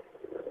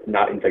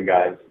 Not into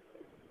guys.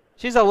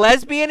 She's a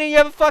lesbian and you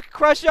have a fucking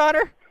crush on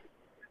her?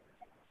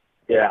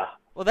 Yeah.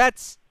 Well,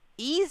 that's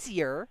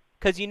easier,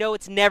 because you know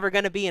it's never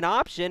going to be an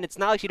option. It's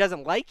not like she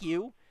doesn't like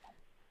you.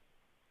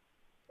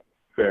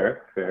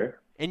 Fair.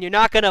 And you're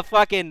not going to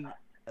fucking...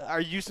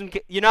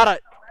 You're not a...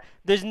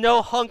 There's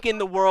no hunk in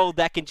the world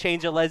that can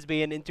change a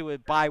lesbian into a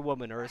bi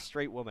woman or a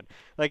straight woman.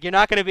 Like, you're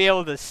not going to be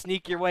able to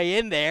sneak your way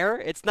in there.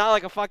 It's not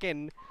like a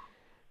fucking...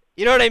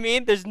 You know what I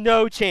mean? There's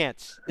no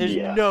chance. There's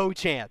no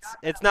chance.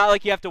 It's not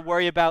like you have to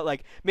worry about,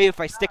 like, maybe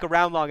if I stick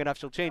around long enough,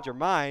 she'll change her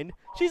mind.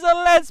 She's a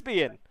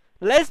lesbian.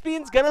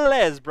 Lesbian's gonna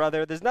les,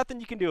 brother. There's nothing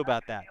you can do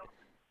about that.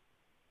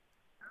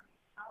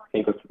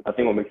 I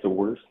think what makes it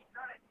worse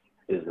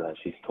is that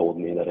she's told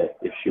me that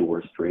if she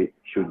were straight,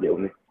 she would get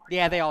with me.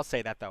 Yeah, they all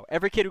say that, though.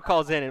 Every kid who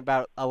calls in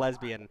about a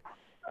lesbian,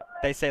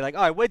 they say, like,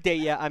 oh, I would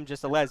date you, I'm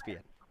just a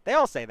lesbian. They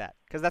all say that,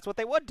 because that's what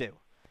they would do.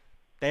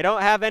 They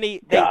don't have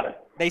any...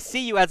 They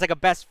see you as, like, a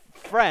best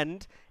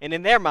friend, and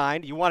in their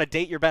mind, you want to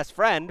date your best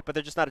friend, but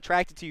they're just not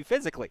attracted to you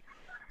physically.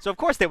 So, of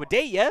course, they would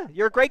date you.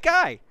 You're a great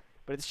guy.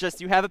 But it's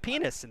just you have a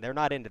penis, and they're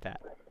not into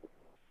that.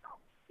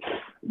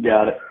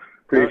 Got it.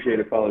 Appreciate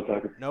it, fellow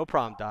Tucker. No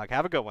problem, dog.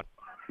 Have a good one.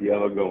 You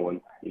have a good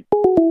one.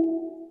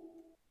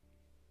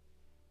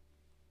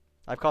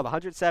 I've called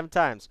 107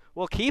 times.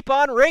 Well, keep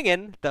on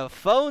ringing. The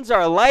phones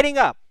are lighting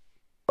up.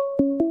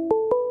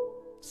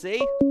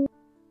 See?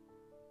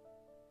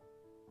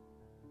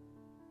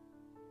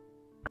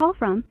 Call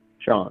from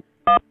Sean.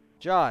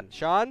 John.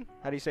 Sean?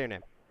 How do you say your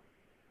name?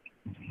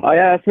 Oh,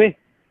 yeah, that's me.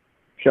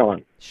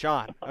 Sean.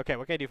 Sean. Okay,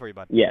 what can I do for you,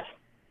 bud? Yes.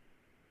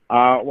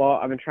 Well,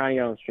 I've been trying to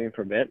get on the stream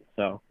for a bit,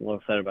 so I'm a little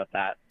excited about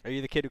that. Are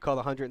you the kid who called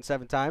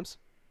 107 times?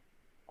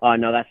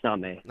 No, that's not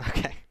me.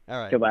 Okay,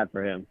 all right. Feel bad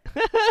for him.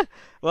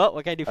 Well,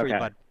 what can I do for you,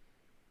 bud?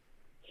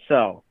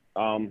 So,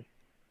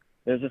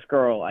 there's this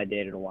girl I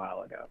dated a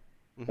while ago.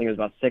 I think it was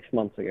about 6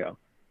 months ago.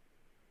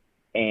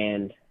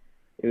 And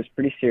it was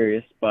pretty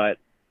serious, but,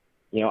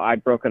 you know, I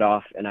broke it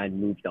off and I'd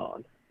moved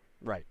on.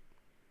 Right.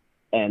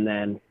 And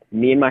then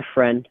me and my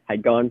friend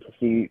had gone to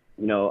see,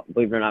 you know,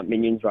 believe it or not,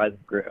 Minions Rise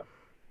of Gru.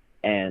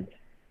 And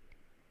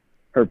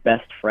her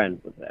best friend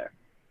was there.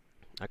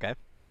 Okay.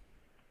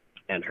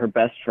 And her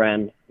best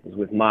friend was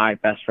with my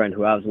best friend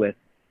who I was with,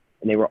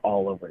 and they were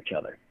all over each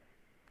other.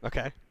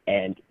 Okay.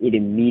 And it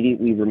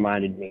immediately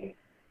reminded me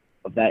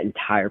of that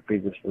entire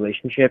previous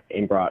relationship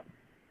and brought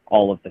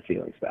all of the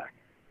feelings back.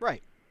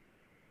 Right.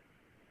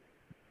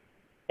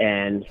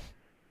 And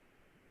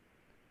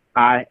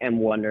I am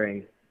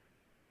wondering,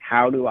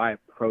 how do I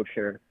approach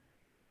her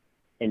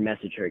and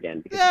message her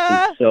again? Because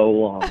it's been so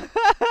long.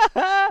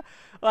 Well,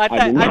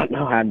 I do not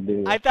know how to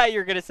do it. I thought you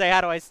were going to say,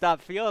 how do I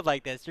stop feeling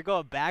like this? You're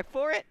going back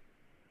for it?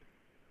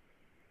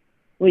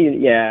 Well,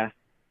 yeah,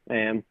 I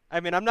am. I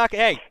mean, I'm not...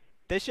 Hey,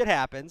 this shit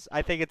happens.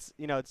 I think it's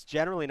it's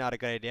generally not a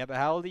good idea. But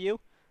how old are you?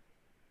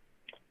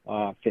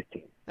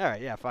 15. All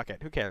right, yeah, fuck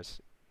it. Who cares?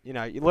 You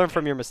learn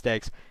from your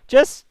mistakes.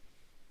 Just,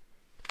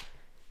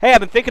 hey, I've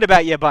been thinking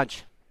about you a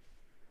bunch.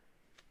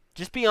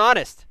 Just be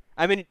honest.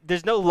 I mean,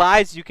 there's no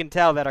lies you can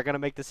tell that are going to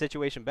make the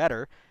situation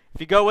better.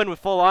 If you go in with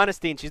full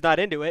honesty and she's not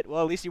into it,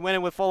 well, at least you went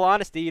in with full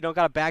honesty. You don't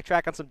got to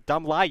backtrack on some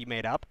dumb lie you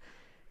made up.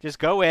 Just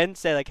go in,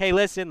 say, like, hey,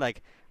 listen,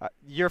 like,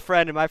 your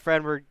friend and my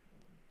friend were,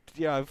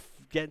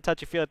 getting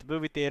touchy-feely at the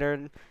movie theater,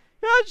 and,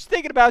 just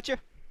thinking about you.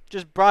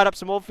 Just brought up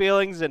some old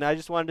feelings, and I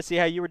just wanted to see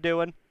how you were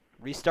doing.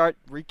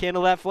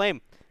 Rekindle that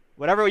flame.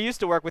 Whatever used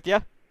to work with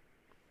you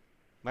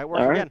might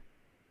work again.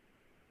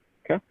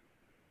 Okay.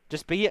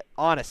 Just be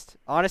honest.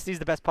 Honesty is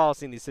the best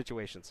policy in these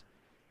situations.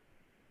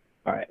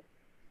 All right.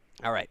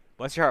 All right.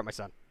 Bless your heart, my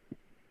son.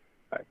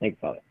 All right. Thank you,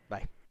 Father.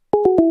 Bye.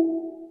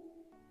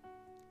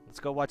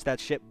 Let's go watch that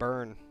shit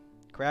burn.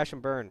 Crash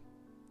and burn.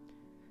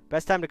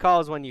 Best time to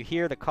call is when you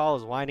hear the call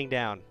is winding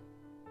down.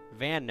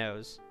 Van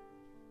knows.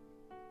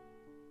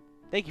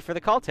 Thank you for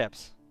the call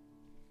tips.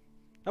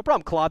 No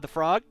problem, Claude the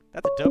Frog.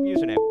 That's a dope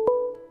username.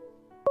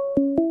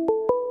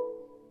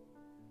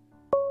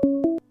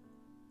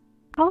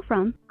 Call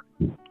from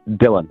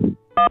Dylan.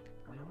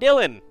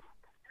 Dylan.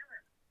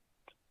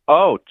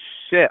 Oh,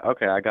 shit.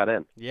 Okay, I got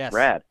in. Yes.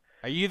 Rad.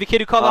 Are you the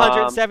kid who called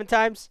 107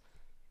 times?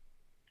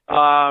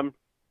 I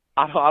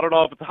don't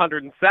know if it's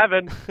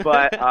 107,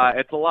 but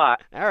it's a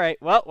lot. All right.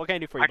 Well, what can I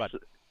do for you, bud?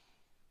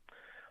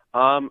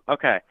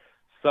 Okay.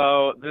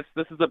 So this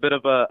is a bit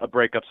of a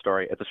breakup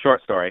story. It's a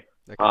short story.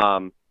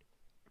 Okay.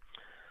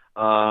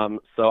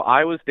 So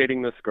I was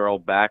dating this girl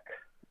back.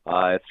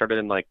 It started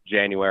in like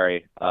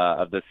January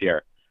of this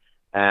year,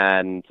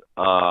 and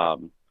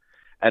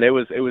it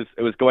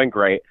was going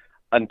great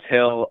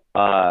until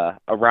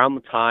around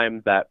the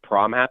time that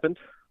prom happened,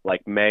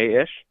 like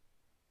May-ish.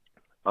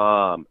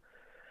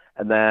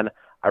 And then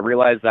I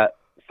realized that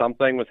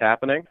something was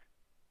happening,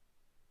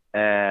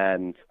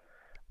 and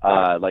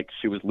like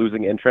she was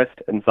losing interest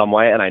in some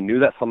way, and I knew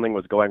that something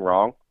was going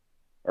wrong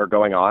or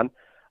going on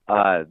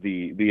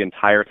the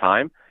entire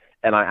time.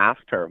 And I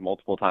asked her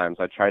multiple times.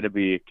 I tried to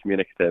be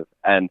communicative,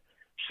 and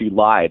she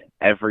lied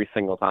every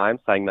single time,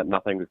 saying that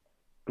nothing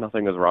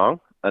was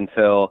wrong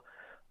until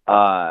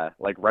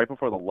like right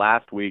before the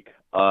last week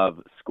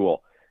of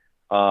school.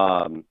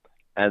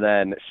 And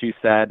then she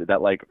said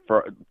that like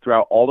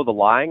throughout all of the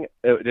lying,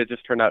 it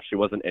just turned out she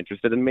wasn't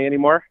interested in me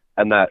anymore,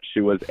 and that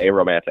she was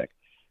aromantic.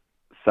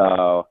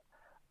 So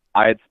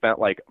I had spent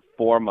like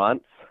 4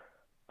 months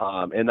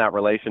in that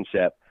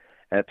relationship,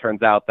 and it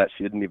turns out that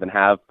she didn't even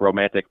have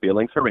romantic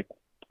feelings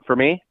for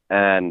me,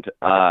 and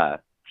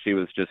she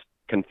was just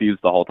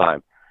confused the whole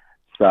time.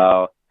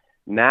 So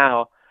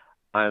now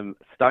I'm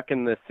stuck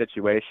in this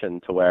situation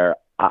to where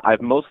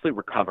I've mostly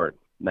recovered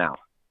now,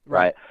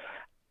 right?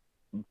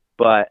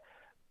 But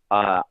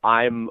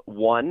I'm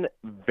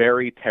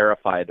very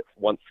terrified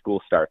once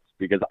school starts,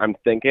 because I'm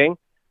thinking,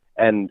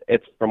 and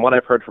it's from what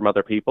I've heard from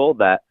other people,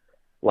 that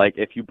like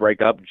if you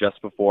break up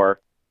just before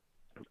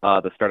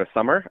the start of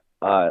summer,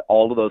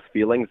 all of those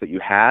feelings that you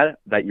had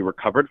that you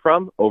recovered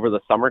from over the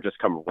summer just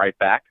come right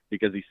back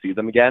because you see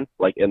them again,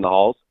 like in the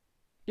halls.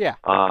 Yeah.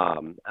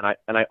 And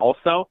I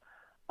also,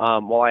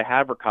 while I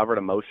have recovered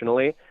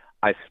emotionally,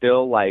 I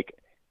still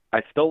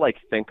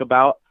think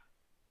about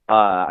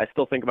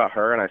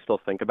her, and I still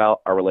think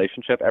about our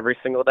relationship every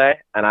single day.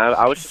 And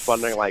I was just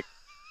wondering, like,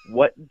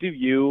 do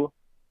you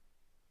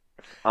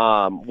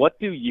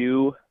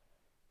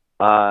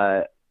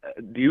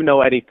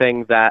know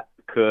anything that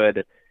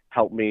could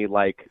help me,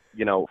 like,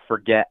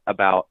 forget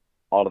about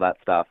all of that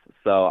stuff,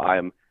 so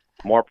I'm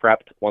more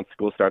prepped once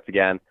school starts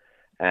again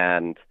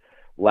and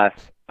less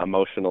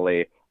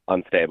emotionally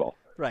unstable?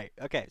 Right.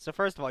 Okay. So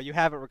first of all, you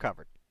haven't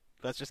recovered.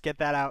 Let's just get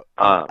that out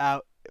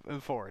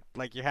and forward.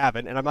 Like, you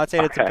haven't, and I'm not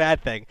saying it's a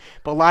bad thing,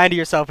 but lying to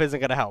yourself isn't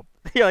going to help.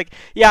 You're like,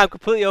 yeah, I'm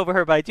completely over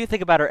her, but I do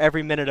think about her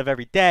every minute of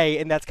every day,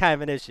 and that's kind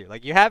of an issue.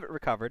 Like, you haven't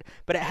recovered,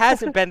 but it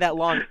hasn't been that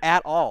long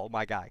at all,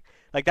 my guy.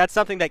 Like, that's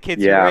something that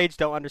kids your age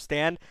don't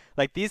understand.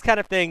 Like, these kind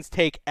of things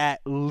take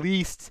at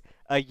least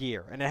a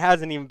year, and it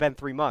hasn't even been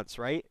 3 months,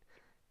 right?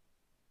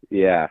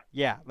 Yeah.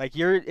 Yeah, like,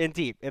 you're in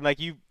deep, and like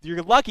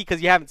you're lucky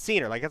because you haven't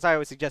seen her. Like, that's what I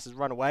always suggest, is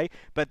run away.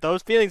 But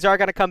those feelings are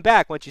going to come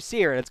back once you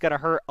see her, and it's going to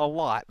hurt a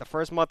lot. The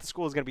first month of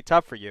school is going to be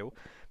tough for you,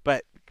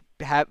 but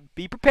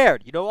be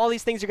prepared. You know, all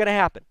these things are going to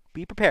happen.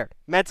 Be prepared,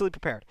 mentally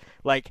prepared.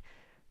 Like,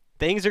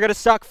 things are going to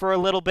suck for a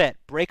little bit.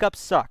 Breakups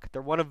suck.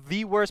 They're one of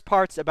the worst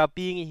parts about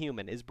being a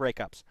human, is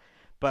breakups.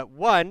 But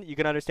one, you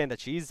can understand that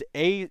she's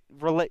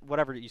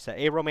whatever you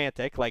say,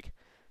 aromantic. Like,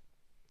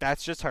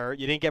 that's just her.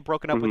 You didn't get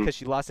broken up with because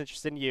she lost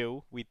interest in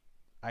you.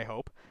 I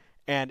hope.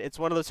 And it's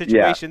one of those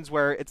situations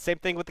where it's the same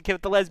thing with the kid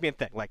with the lesbian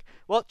thing. Like,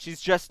 well, she's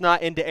just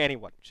not into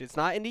anyone. She's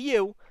not into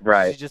you.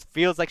 Right. She just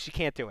feels like she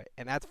can't do it,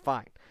 and that's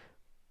fine.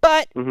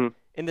 But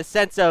in the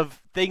sense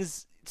of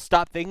things,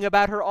 stop thinking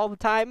about her all the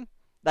time,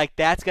 like,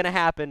 that's going to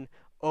happen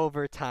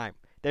over time.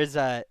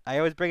 I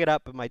always bring it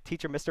up, but my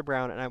teacher, Mr.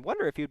 Brown, and I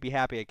wonder if he would be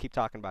happy I keep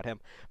talking about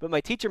him. But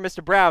my teacher,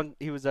 Mr. Brown,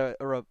 he was a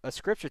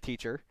scripture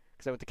teacher,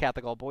 because I went to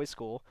Catholic all-boys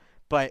school.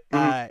 But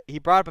he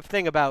brought up a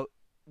thing about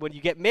when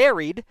you get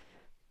married,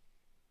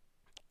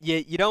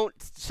 you don't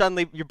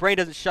suddenly, your brain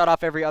doesn't shut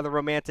off every other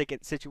romantic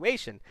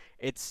situation.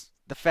 It's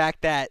the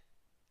fact that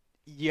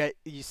you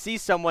see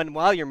someone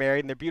while you're married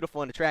and they're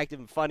beautiful and attractive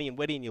and funny and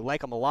witty and you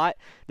like them a lot.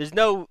 There's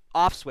no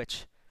off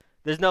switch.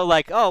 There's no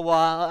like, oh,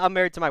 well, I'm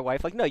married to my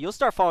wife. Like, no, you'll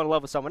start falling in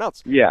love with someone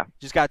else. Yeah.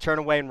 Just got to turn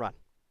away and run.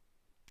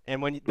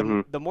 And when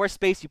the more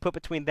space you put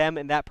between them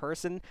and that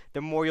person,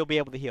 the more you'll be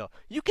able to heal.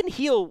 You can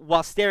heal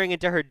while staring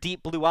into her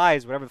deep blue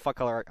eyes, whatever the fuck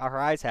color her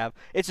eyes have.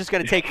 It's just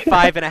going to take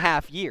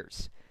 5.5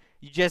 years.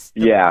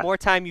 The more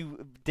time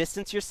you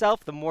distance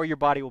yourself, the more your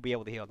body will be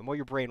able to heal. The more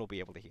your brain will be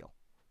able to heal.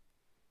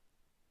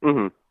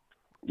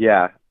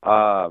 Yeah.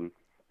 I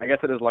guess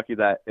it is lucky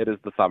that it is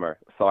the summer,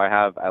 so I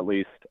have at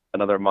least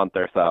another month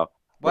or so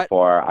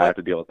before I have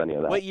to deal with any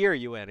of that. What year are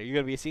you in? Are you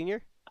going to be a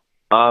senior?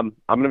 I'm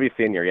going to be a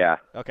senior, yeah.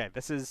 Okay,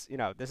 this is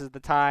the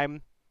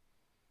time,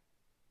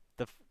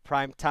 the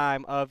prime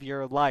time of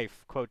your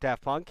life, quote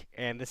Daft Punk,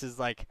 and this is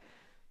like,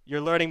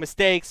 you're learning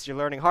mistakes, you're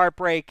learning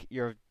heartbreak,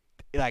 things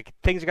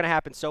are going to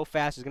happen so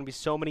fast, there's going to be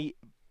so many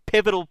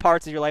pivotal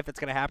parts of your life that's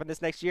going to happen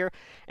this next year,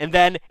 and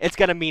then it's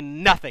going to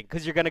mean nothing,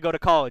 because you're going to go to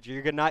college,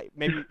 maybe you're not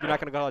going to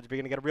go to college, but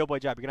you're going to get a real boy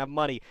job, you're going to have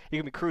money,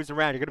 you're going to be cruising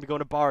around, you're going to be going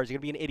to bars, you're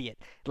going to be an idiot,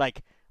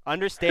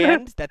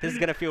 understand that this is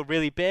going to feel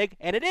really big,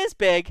 and it is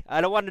big.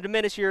 I don't want to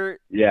diminish your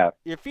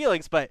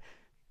feelings, but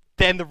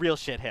then the real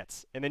shit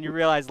hits, and then you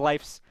realize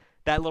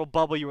that little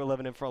bubble you were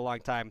living in for a long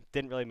time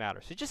didn't really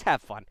matter. So just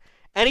have fun.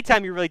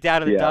 Anytime you're really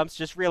down in the dumps,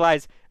 just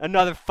realize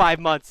another 5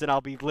 months and I'll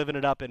be living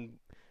it up in,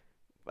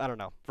 I don't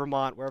know,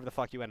 Vermont, wherever the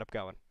fuck you end up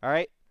going. All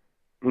right?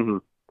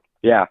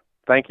 Yeah.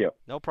 Thank you.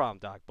 No problem,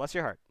 dog. Bless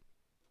your heart.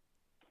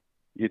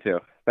 You too.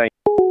 Thank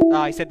you.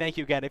 Oh, he said thank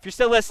you again. If you're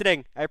still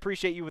listening, I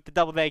appreciate you with the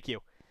double thank you.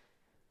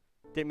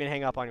 Didn't mean to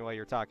hang up on you while you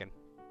were talking.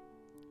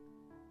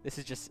 This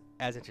is just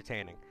as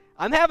entertaining.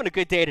 I'm having a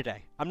good day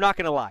today. I'm not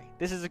going to lie.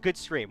 This is a good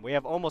stream. We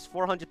have almost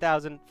 400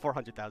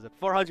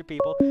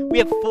 people. We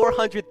have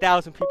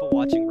 400,000 people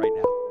watching right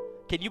now.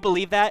 Can you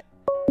believe that?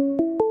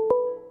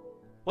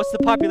 What's the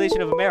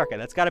population of America?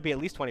 That's got to be at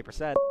least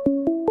 20%.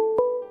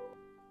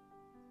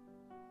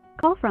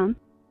 Call from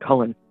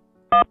Cullen.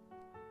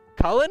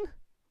 Cullen?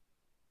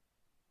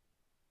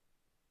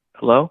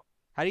 Hello?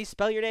 How do you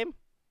spell your name?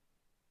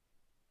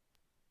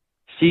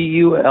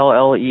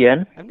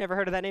 Cullen. I've never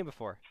heard of that name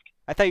before.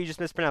 I thought you just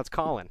mispronounced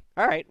Colin.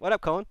 All right. What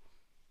up, Colin?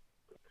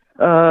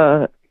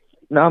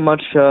 Not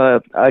much.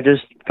 I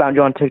just found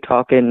you on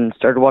TikTok and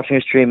started watching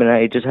a stream, and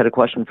I just had a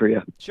question for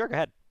you. Sure, go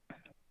ahead.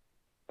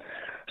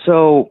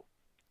 So,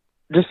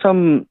 just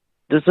to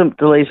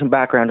lay some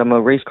background, I'm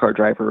a race car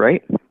driver,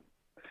 right?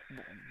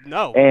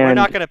 No, we're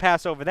not going to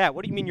pass over that.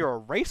 What do you mean you're a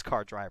race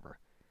car driver?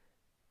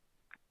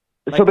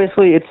 So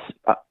basically, it's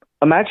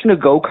imagine a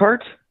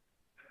go-kart,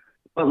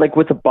 but like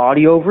with a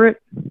body over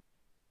it.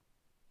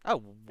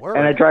 Oh, word.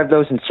 And I drive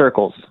those in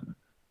circles.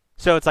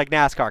 So it's like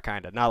NASCAR,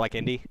 kind of, not like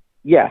Indy?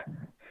 Yeah.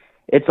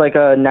 It's like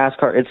a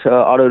NASCAR. It's a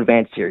Auto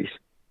Advanced Series.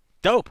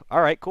 Dope.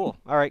 All right, cool.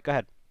 All right, go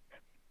ahead.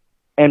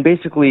 And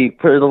basically,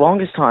 for the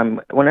longest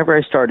time, whenever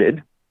I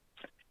started,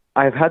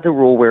 I've had the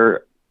rule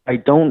where I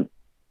don't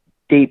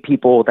date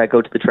people that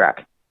go to the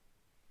track.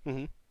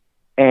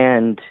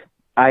 And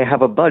I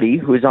have a buddy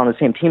who is on the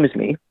same team as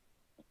me,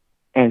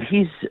 and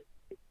he's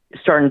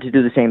starting to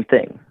do the same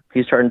thing.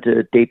 He's starting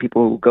to date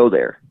people who go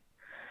there.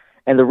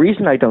 And the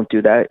reason I don't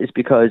do that is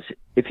because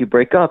if you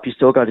break up, you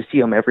still got to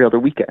see them every other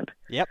weekend.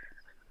 Yep.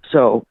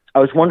 So I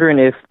was wondering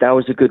if that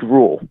was a good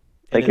rule.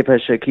 Like if I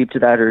should keep to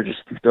that or just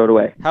throw it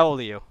away. How old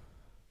are you?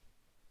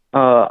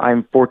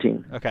 I'm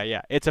 14. Okay,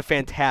 yeah. It's a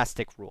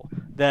fantastic rule.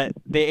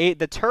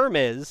 The term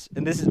is,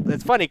 and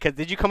it's funny because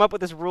did you come up with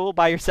this rule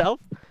by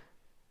yourself?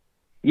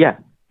 Yeah.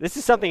 This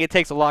is something it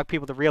takes a lot of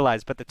people to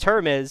realize, but the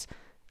term is,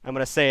 I'm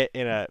going to say it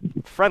in a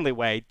friendly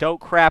way, don't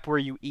crap where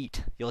you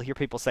eat. You'll hear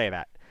people say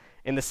that.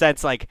 In the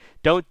sense, like,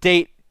 don't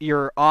date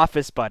your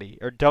office buddy,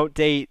 or don't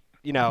date,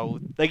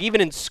 like even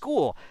in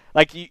school.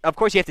 Like, of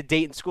course you have to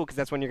date in school because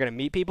that's when you're going to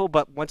meet people,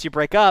 but once you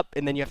break up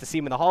and then you have to see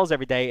them in the halls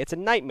every day, it's a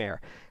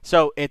nightmare.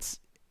 So it's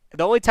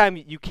the only time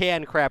you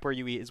can crap where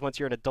you eat is once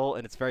you're an adult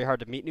and it's very hard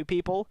to meet new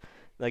people.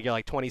 Like, you're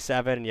like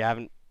 27 and you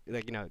haven't,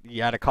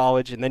 you're out of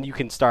college, and then you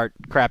can start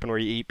crapping where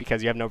you eat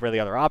because you have no really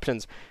other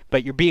options.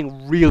 But you're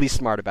being really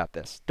smart about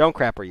this. Don't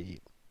crap where you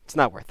eat. It's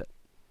not worth it.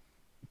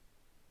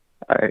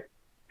 All right.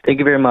 Thank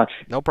you very much.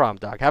 No problem,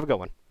 dog. Have a good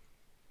one.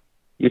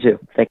 You too.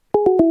 Thank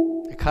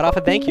you. I cut off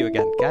a thank you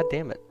again. God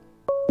damn it.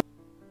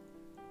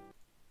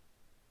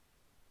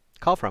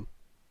 Call from.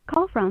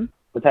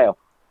 Mateo.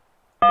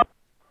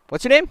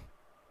 What's your name?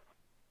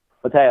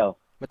 Mateo.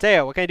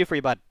 Mateo, what can I do for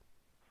you, bud?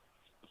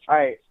 All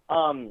right.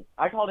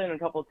 I called in a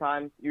couple of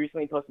times. You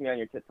recently posted me on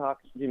your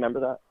TikTok. Do you remember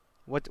that?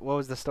 What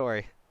was the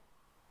story?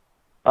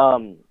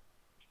 Okay.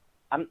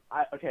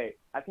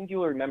 I think you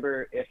will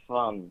remember if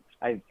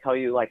I tell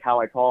you like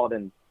how I called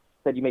and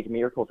said you make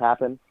miracles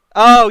happen.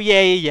 Oh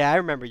yeah. I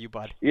remember you,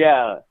 bud.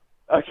 Yeah.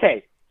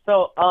 Okay.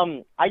 So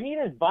I need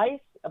advice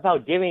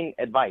about giving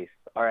advice.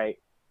 All right.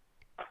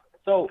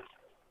 So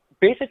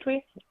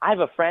basically, I have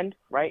a friend,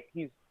 right?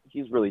 He's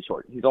really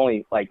short. He's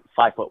only like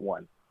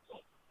 5'1",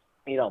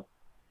 you know.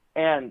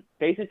 And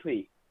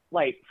basically,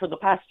 like for the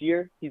past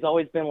year, he's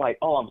always been like,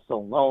 "Oh, I'm so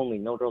lonely.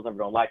 No girls ever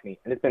don't like me."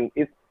 And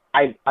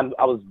I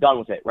was done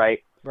with it,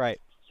 right? Right.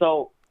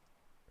 So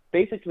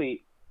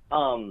basically,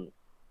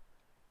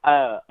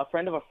 a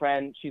friend of a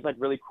friend, she's like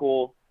really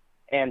cool,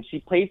 and she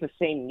plays the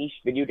same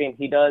niche video game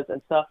he does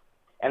and stuff.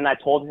 And I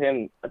told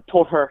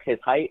her his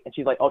height, and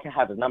she's like, "Okay, I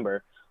have his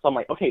number." So I'm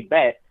like, "Okay,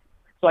 bet."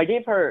 So I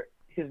gave her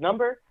his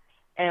number,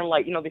 and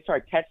like, you know, they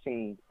started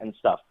texting and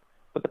stuff.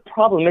 But the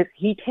problem is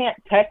he can't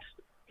text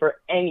for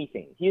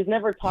anything. He has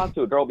never talked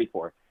to a girl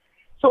before.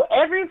 So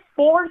every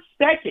 4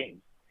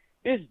 seconds,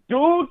 this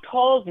dude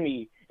calls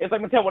me. It's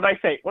like, Mateo, what do I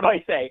say? What do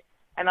I say?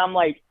 And I'm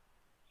like,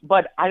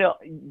 but I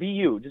don't, be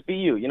you. Just be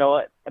you. You know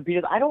what?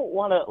 Because I don't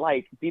want to,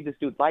 like, be this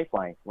dude's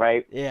lifeline,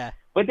 right? Yeah.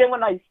 But then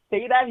when I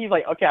say that, he's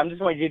like, okay, I'm just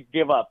going to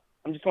give up.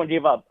 I'm just going to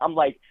give up. I'm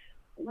like,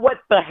 what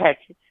the heck?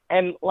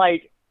 And,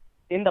 like,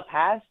 in the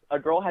past, a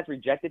girl has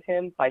rejected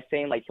him by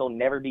saying, like, he'll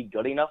never be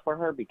good enough for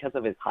her because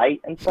of his height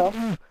and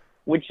stuff,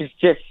 which is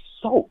just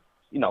so,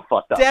 you know,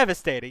 fucked up.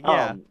 Devastating,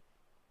 yeah.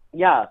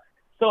 Yeah.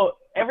 So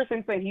ever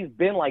since then, he's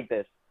been like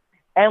this.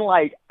 And,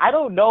 like, I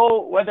don't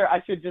know whether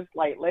I should just,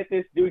 like, let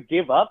this dude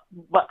give up,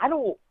 but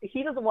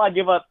he doesn't want to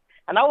give up,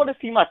 and I want to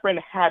see my friend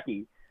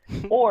happy.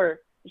 Or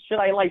should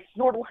I, like,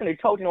 snort one a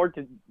coke in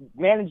order to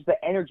manage the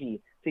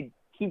energy to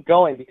keep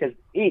going, because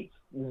it's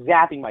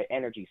zapping my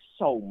energy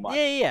so much.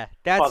 Yeah.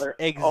 That's Father,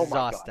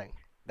 exhausting.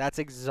 That's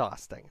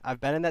exhausting. I've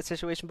been in that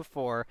situation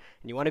before,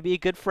 and you want to be a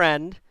good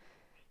friend,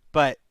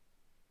 but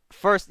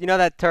first, you know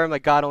that term,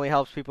 like, God only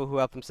helps people who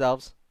help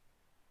themselves?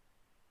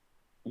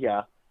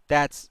 Yeah.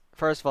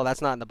 First of all,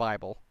 that's not in the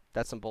Bible.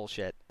 That's some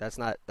bullshit. That's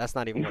not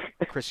even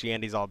what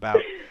Christianity's all about.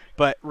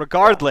 But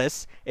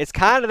regardless, it's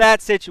kind of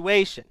that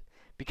situation,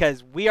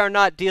 because we are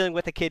not dealing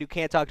with a kid who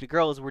can't talk to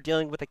girls. We're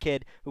dealing with a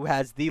kid who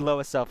has the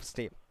lowest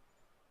self-esteem.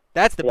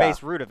 That's the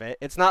base root of it.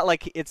 It's not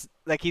like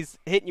he's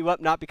hitting you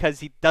up not because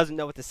he doesn't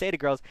know what to say to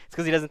girls. It's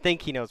because he doesn't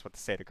think he knows what to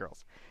say to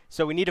girls.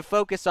 So we need to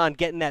focus on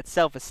getting that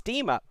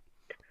self-esteem up,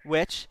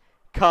 which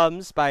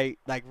comes by,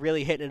 like,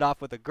 really hitting it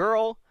off with a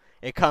girl.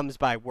 It comes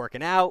by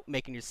working out,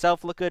 making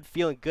yourself look good,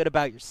 feeling good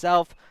about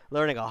yourself,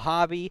 learning a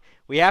hobby.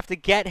 We have to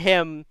get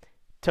him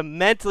to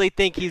mentally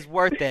think he's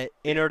worth it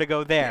in order to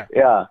go there.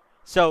 Yeah.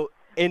 So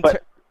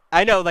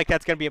I know, like,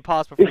 that's going to be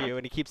impossible for you,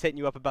 and he keeps hitting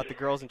you up about the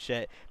girls and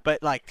shit,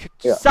 but, like,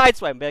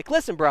 sideswipe and be like,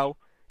 listen, bro,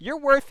 you're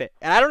worth it.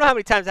 And I don't know how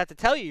many times I have to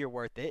tell you you're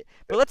worth it,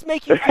 but let's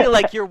make you feel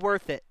like you're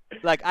worth it.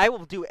 Like, I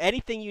will do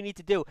anything you need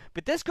to do.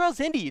 But this girl's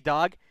into you,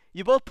 dog.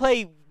 You both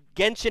play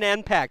Genshin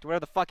Impact,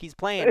 whatever the fuck he's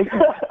playing.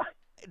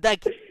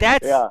 Like,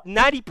 that's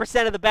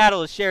 90% of the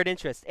battle is shared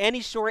interest. And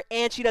he's short,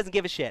 and she doesn't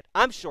give a shit.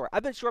 I'm short.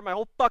 I've been short my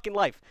whole fucking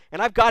life,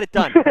 and I've got it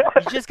done.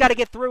 You just got to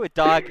get through it,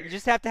 dog. You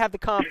just have to have the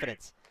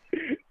confidence.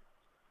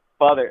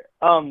 Father,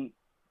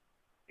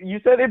 you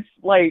said it's,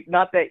 like,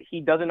 not that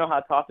he doesn't know how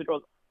to talk to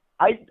girls.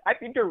 I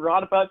think you're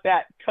wrong about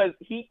that, because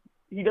he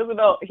doesn't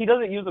know. He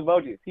doesn't use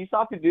emojis. He's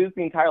talked to dudes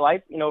the entire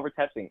life, you know, over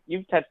texting.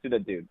 You've texted a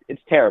dude.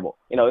 It's terrible.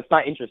 You know, it's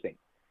not interesting.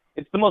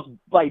 It's the most,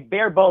 like,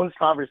 bare bones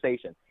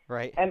conversation.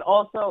 Right. And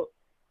also,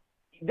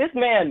 this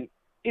man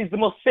is the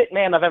most fit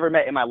man I've ever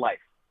met in my life.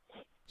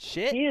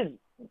 Shit. He is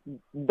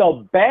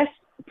the best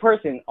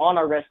person on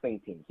our wrestling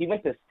team. He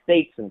went to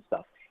states and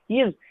stuff. He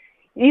is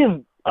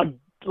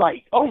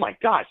like, oh my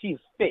gosh, he's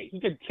fit. He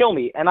could kill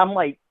me, and I'm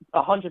like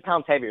 100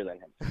 pounds heavier than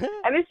him.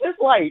 And it's just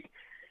like,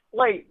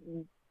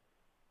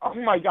 oh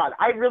my god,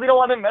 I really don't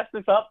want to mess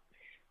this up,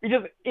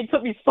 because it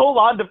took me so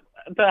long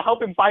to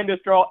help him find this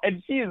girl,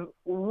 and she is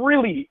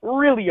really,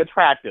 really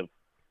attractive.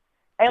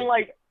 And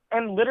like,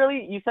 and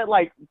literally, you said,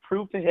 like,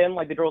 prove to him,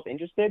 like, the girl's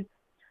interested.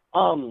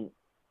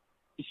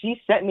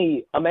 She sent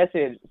me a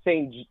message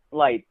saying,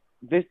 like,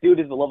 this dude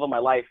is the love of my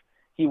life.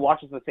 He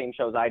watches the same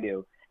shows I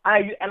do.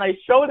 And I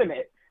showed him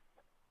it.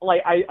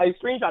 Like, I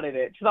screenshotted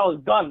it because I was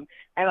done.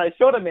 And I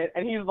showed him it,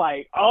 and he's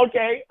like,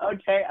 okay.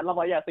 And I'm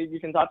like, yeah, so you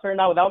can talk to her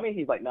now without me?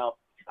 He's like, no,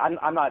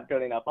 I'm not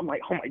good enough. I'm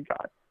like, oh, my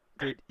God.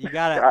 Dude, you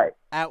got to,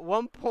 at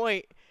one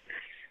point,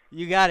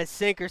 you got to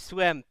sink or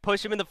swim.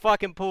 Push him in the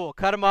fucking pool.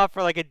 Cut him off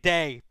for, like, a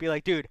day. Be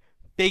like, dude,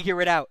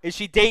 figure it out. Is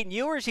she dating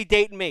you or is she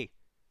dating me?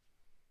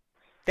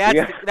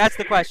 That's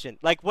the question.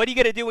 Like, what are you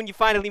going to do when you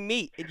finally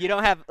meet and you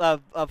don't have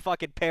a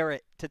fucking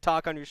parrot to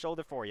talk on your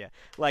shoulder for you?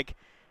 Like,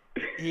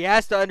 he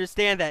has to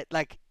understand that,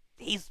 like,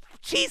 she's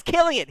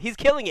killing it. He's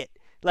killing it.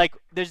 Like,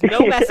 there's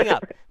no messing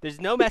up. There's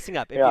no messing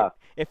up.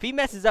 If he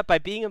messes up by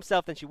being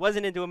himself, then she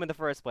wasn't into him in the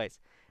first place.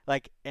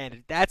 Like,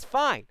 and that's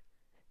fine.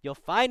 You'll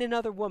find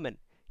another woman.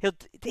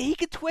 He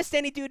could twist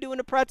any dude doing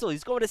a pretzel.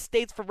 He's going to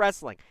states for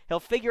wrestling. He'll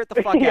figure it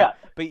the fuck out.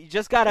 But you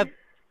just gotta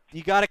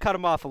cut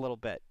him off a little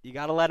bit. You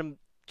gotta let him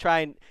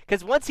try and,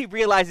 because once he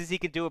realizes he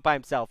can do it by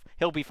himself,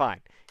 he'll be fine.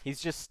 He's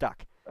just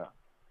stuck.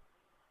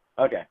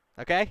 Okay.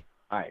 Okay.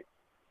 All right.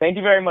 Thank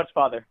you very much,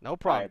 Father. No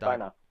problem. All right,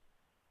 bye now.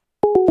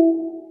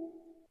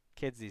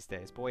 Kids these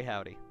days, boy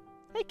howdy.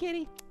 Hey,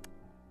 kitty.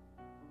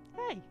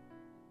 Hey.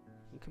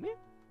 You come here.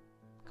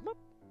 Come up.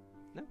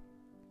 No.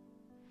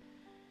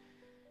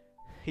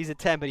 He's a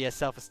 10, but he has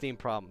self-esteem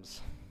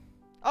problems.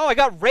 Oh, I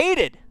got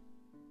raided!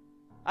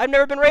 I've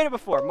never been raided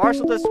before.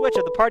 Marshall does Switch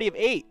at the party of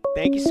 8.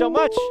 Thank you so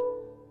much.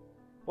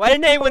 Why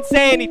didn't anyone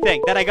say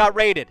anything that I got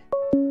raided?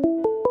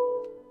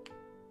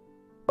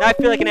 Now I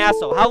feel like an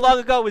asshole. How long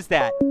ago was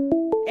that?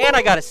 And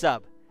I got a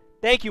sub.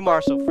 Thank you,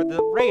 Marshall, for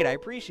the raid. I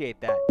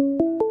appreciate that.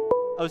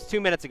 That was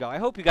 2 minutes ago. I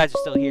hope you guys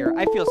are still here.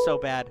 I feel so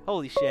bad.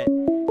 Holy shit.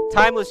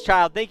 Timeless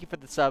Child, thank you for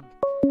the sub.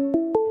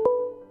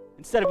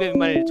 Instead of giving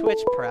money to Twitch,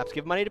 perhaps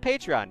give money to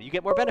Patreon. You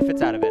get more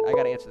benefits out of it. I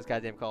gotta answer this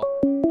goddamn call.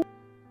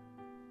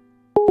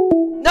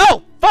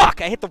 No!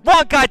 Fuck! I hit the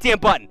wrong goddamn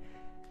button!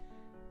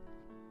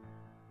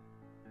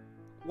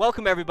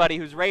 Welcome everybody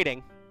who's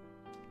raiding.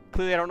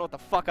 Clearly I don't know what the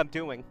fuck I'm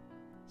doing.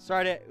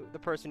 Sorry to the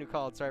person who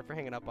called. Sorry for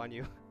hanging up on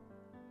you.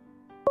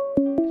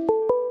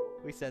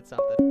 We said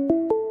something.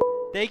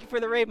 Thank you for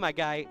the raid, my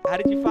guy. How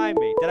did you find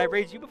me? Did I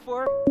raid you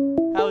before?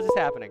 How is this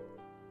happening?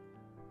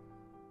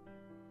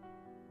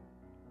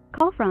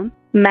 Call from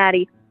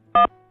Maddie.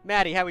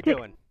 Maddie, how we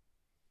doing?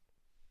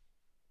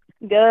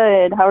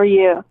 Good. How are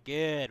you?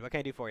 Good. What can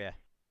I do for you?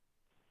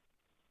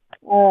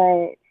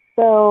 All right.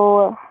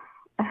 So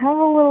I have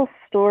a little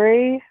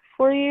story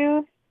for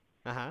you,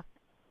 Uh-huh.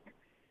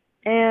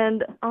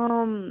 and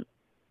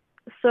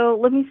so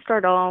let me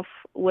start off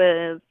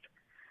with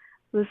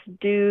this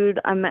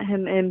dude. I met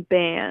him in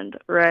band,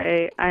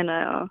 right? I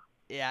know.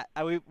 Yeah,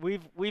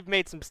 we've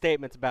made some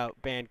statements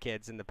about band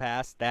kids in the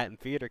past, that and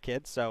theater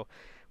kids, so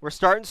we're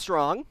starting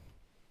strong.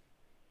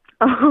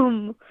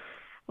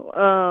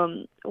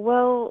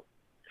 Well,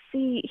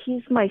 see,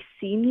 he's my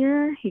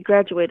senior. He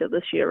graduated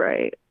this year,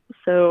 right?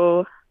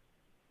 So,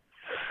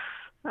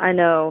 I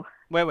know.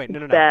 Wait,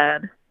 no.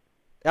 Bad.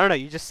 I don't know,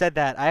 you just said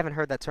that. I haven't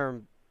heard that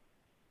term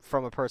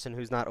from a person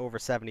who's not over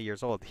 70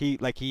 years old. He's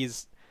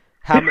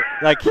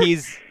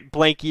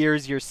blank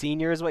years your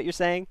senior is what you're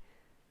saying?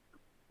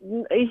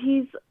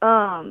 He's,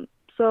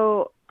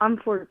 so I'm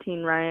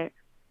 14, right?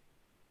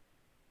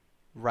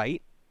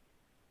 Right.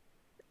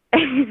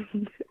 I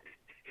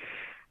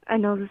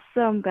know this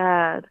sounds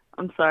bad.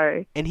 I'm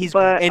sorry. And he's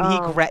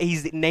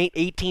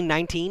 18,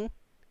 19?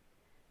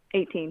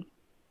 18.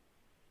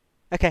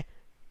 Okay.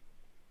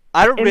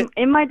 I don't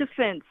in my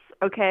defense,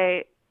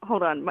 okay,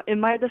 hold on.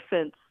 In my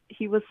defense,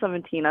 he was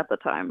 17 at the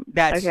time.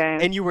 Okay.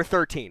 And you were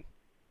 13.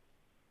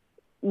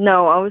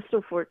 No, I was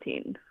still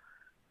 14.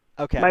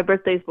 Okay. My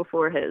birthday's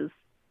before his.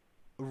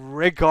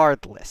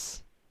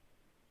 Regardless.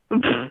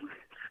 I'm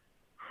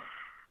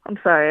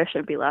sorry, I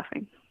shouldn't be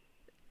laughing.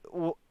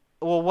 Well,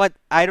 what?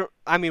 I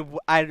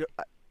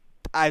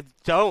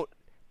don't.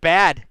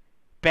 Bad.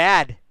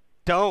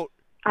 Don't.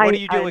 What are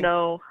you doing? I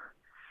know.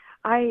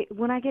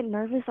 When I get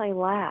nervous, I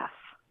laugh.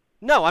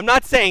 No, I'm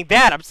not saying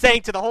that. I'm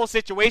saying to the whole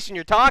situation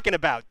you're talking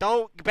about.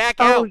 Don't back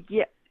out. Oh,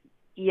 yeah.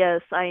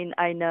 Yes,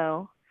 I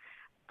know.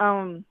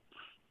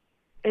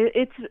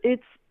 It's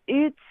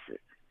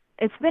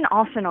been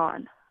off and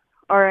on.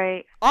 All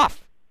right.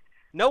 Off.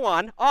 No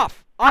on.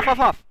 Off.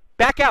 Off.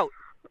 Back out.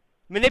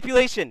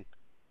 Manipulation.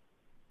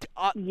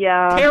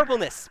 Yeah.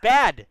 Terribleness.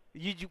 Bad.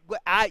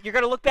 You're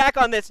gonna look back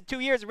on this in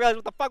 2 years and realize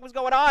what the fuck was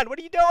going on. What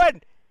are you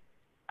doing?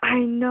 I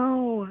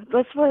know.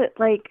 That's what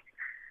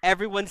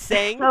everyone's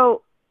saying.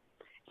 So,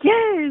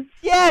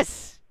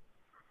 yes.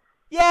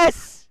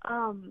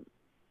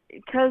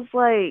 Because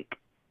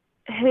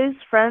his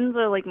friends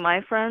are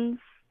my friends,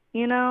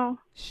 you know.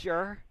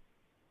 Sure.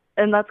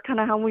 And that's kind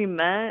of how we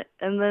met.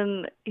 And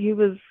then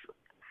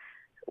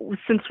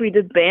since we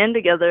did band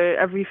together,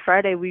 every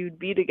Friday we would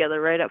be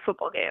together right at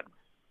football games.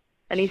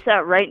 And he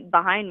sat right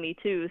behind me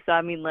too. So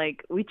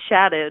we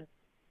chatted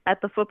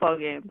at the football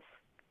games.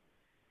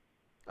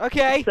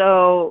 Okay.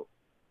 So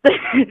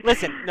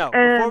listen, no,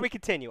 before we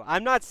continue,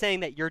 I'm not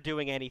saying that you're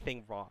doing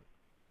anything wrong.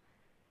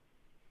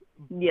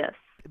 Yes.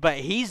 But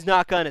he's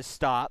not going to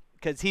stop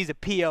because he's a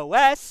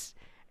POS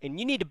and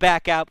you need to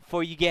back out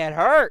before you get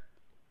hurt.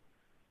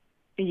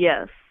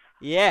 Yes.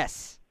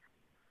 Yes.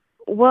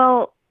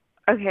 Well,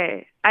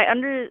 okay.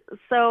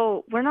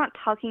 So we're not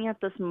talking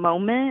at this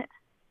moment.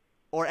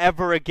 Or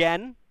ever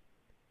again?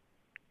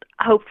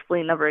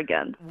 Hopefully never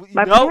again.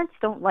 My parents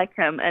don't like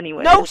him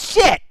anyway. No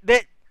shit!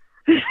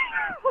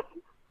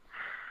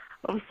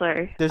 I'm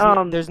sorry.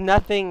 There's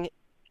nothing.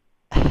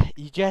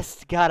 You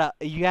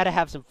gotta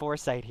have some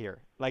foresight here.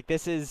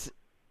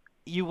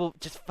 You will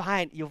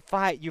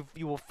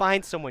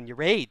find someone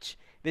your age.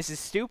 This is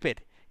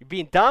stupid. You're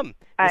being dumb.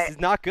 This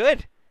is not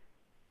good.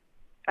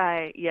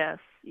 Yes,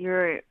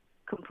 you're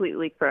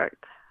completely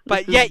correct.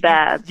 But this is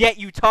bad. Yet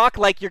you talk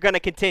like you're gonna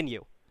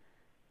continue.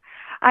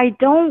 I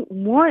don't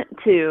want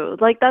to.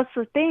 That's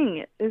the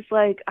thing. Is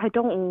I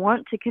don't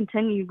want to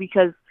continue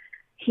because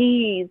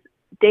he's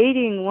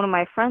dating one of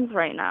my friends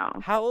right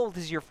now. How old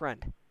is your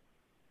friend?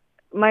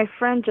 My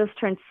friend just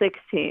turned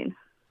 16.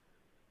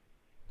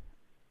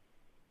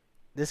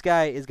 This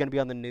guy is going to be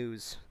on the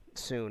news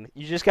soon.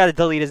 You just got to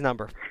delete his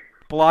number.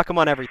 Block him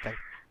on everything.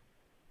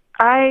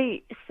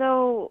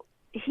 So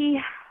he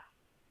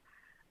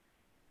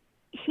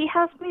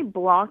has me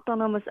blocked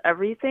on almost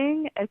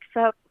everything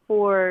except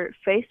for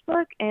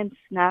Facebook and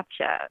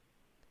Snapchat.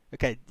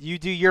 Okay, you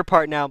do your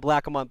part now.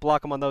 Block him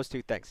on those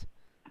two things.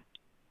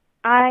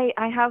 I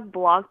have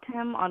blocked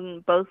him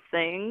on both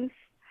things,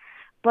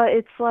 but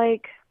it's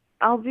like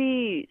I'll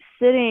be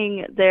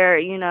sitting there,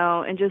 you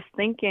know, and just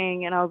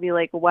thinking, and I'll be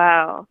like,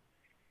 wow,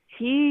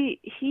 he's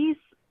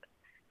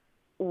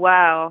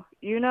wow,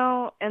 you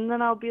know, and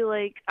then I'll be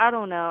like, I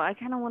don't know, I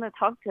kind of want to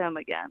talk to him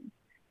again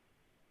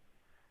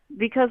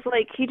because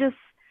like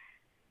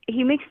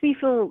he makes me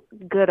feel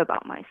good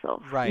about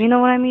myself. Right. You know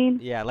what I mean?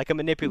 Yeah, like a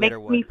manipulator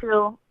Makes would. me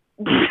feel.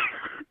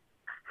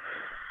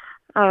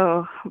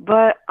 Oh,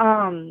 but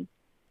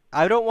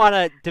I don't want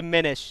to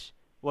diminish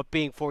what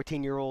being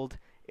 14-year-old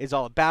is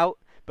all about,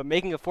 but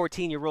making a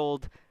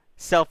 14-year-old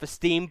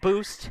self-esteem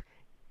boost,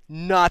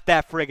 not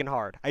that friggin'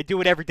 hard. I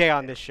do it every day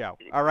on this show,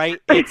 all right?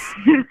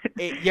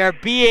 You're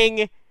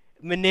being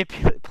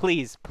manipulated.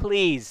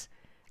 Please.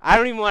 I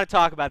don't even want to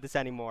talk about this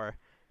anymore.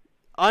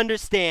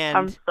 Understand.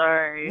 I'm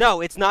sorry.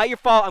 No, it's not your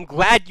fault. I'm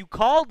glad you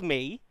called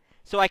me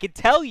so I could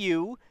tell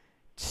you,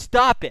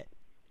 stop it.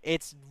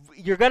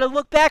 You're going to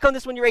look back on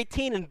this when you're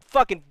 18 and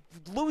fucking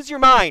lose your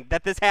mind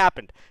that this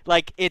happened.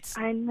 Like, it's...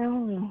 I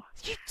know.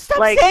 Stop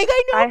like, saying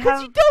I know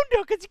because you don't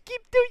know because you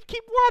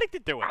keep wanting to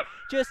do it.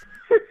 Just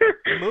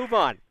move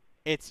on.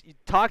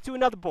 Talk to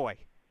another boy.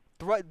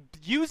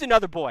 Use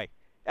another boy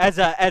as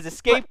a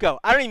scapegoat.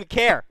 I don't even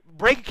care.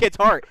 Break a kid's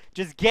heart.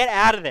 Just get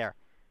out of there.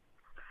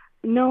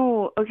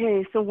 No,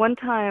 okay, so one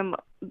time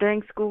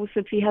during school,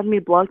 since he had me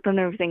blocked and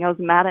everything, I was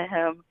mad at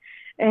him.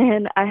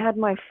 And I had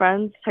my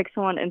friends text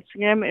him on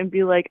Instagram and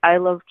be like, I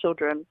love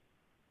children.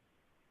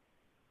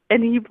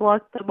 And he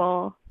blocked them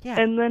all. Yeah.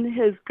 And then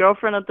his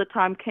girlfriend at the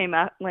time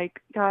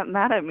got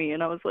mad at me.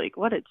 And I was like,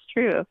 what? It's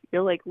true.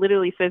 You're like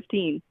literally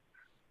 15.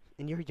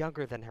 And you're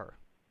younger than her.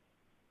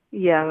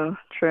 Yeah,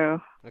 true.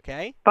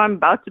 Okay? But I'm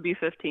about to be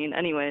 15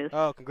 anyways.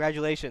 Oh,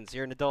 congratulations.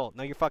 You're an adult.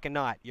 No, you're fucking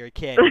not. You're a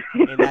kid.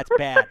 And that's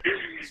bad.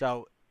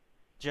 So,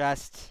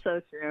 just... So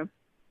true.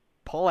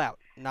 Pull out.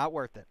 Not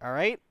worth it. All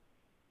right?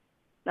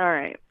 All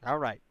right. All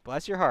right.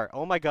 Bless your heart.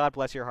 Oh, my God,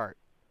 bless your heart.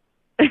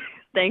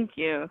 Thank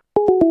you.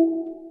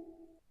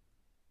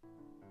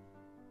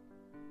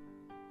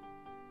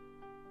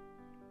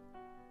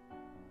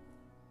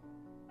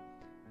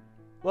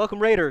 Welcome,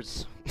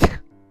 Raiders.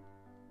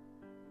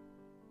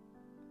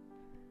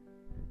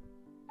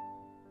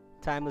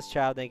 Timeless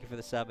Child, thank you for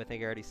the sub. I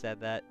think I already said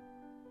that.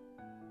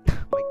 My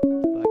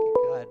fucking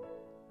God.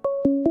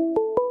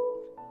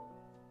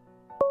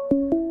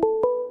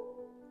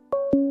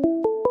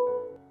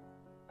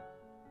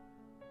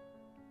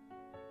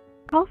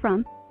 Call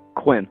from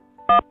Quinn.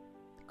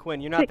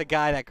 Quinn, you're not the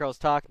guy that girl's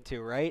talking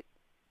to, right?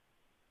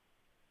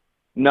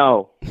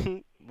 No.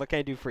 What can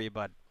I do for you,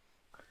 bud?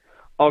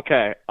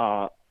 Okay.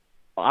 I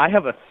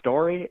have a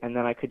story, and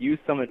then I could use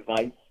some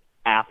advice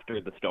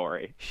after the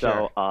story.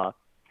 Sure. So,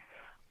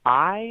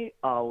 I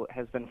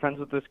has been friends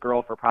with this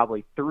girl for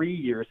probably 3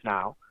 years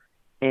now,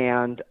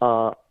 and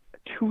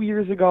 2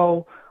 years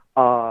ago,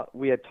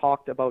 we had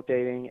talked about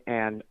dating,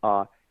 and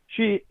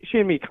she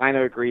and me kind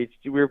of agreed.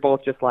 We were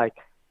both just like,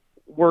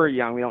 we're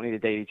young, we don't need to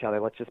date each other.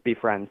 Let's just be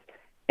friends.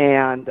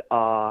 And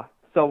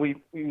so we've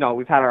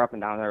had our up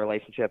and down in our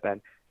relationship. And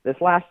this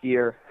last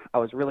year, I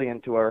was really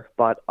into her,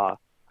 but I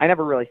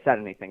never really said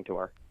anything to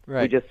her.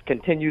 Right. We just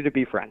continued to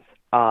be friends.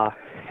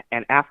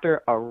 And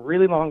after a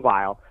really long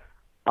while,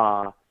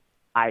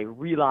 I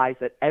realized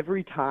that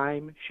every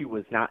time she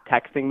was not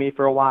texting me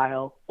for a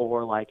while,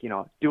 or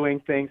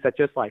doing things that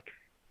just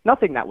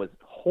nothing that was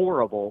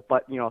horrible,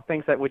 but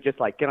things that would just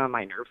get on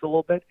my nerves a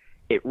little bit,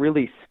 it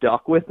really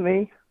stuck with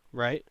me.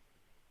 Right.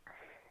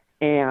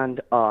 And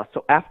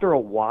so after a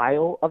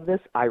while of this,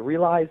 I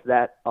realized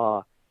that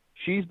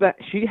she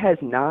has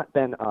not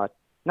been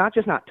not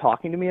just not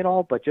talking to me at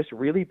all, but just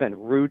really been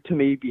rude to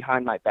me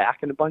behind my back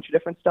and a bunch of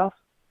different stuff.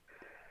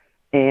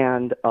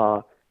 And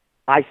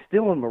I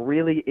still am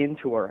really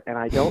into her, and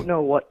I don't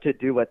know what to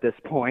do at this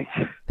point.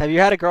 Have you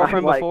had a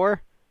girlfriend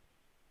before?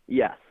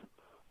 Yes.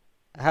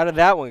 How did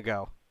that one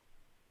go?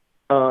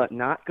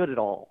 Not good at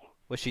all.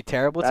 Was she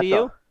terrible to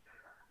you?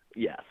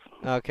 Yes.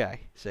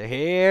 Okay, so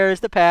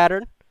here's the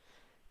pattern,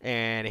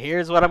 and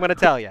here's what I'm going to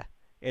tell you.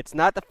 It's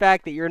not the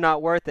fact that you're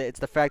not worth it, it's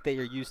the fact that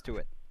you're used to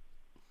it.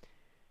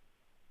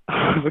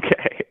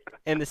 Okay.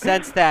 In the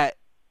sense that,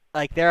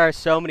 there are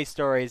so many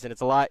stories, and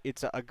it's a lot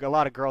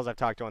of girls I've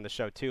talked to on the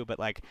show too, but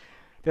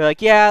they're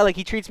like, yeah,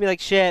 he treats me like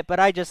shit, but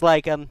I just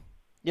like him.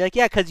 You're like,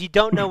 yeah, because you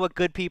don't know what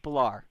good people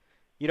are.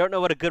 You don't know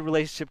what a good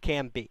relationship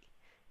can be.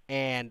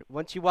 And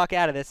once you walk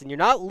out of this and you're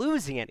not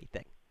losing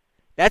anything,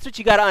 that's what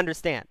you got to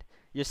understand.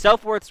 Your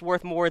self-worth's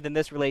worth more than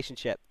this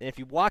relationship. And if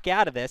you walk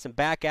out of this and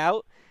back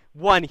out,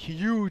 one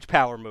huge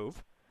power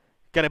move.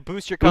 Going to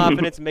boost your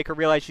confidence and make her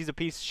realize she's a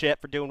piece of shit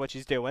for doing what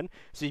she's doing.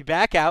 So you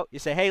back out. You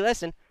say, hey,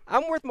 listen,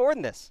 I'm worth more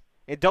than this.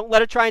 And don't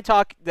let her try and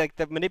talk. The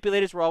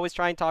manipulators will always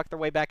try and talk their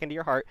way back into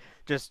your heart.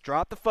 Just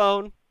drop the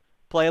phone,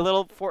 play a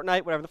little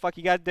Fortnite, whatever the fuck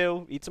you got to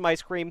do, eat some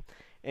ice cream,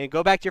 and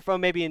go back to your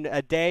phone maybe in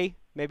a day,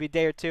 maybe a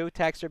day or two.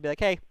 Text her, be like,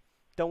 hey,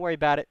 don't worry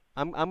about it.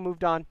 I'm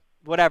moved on,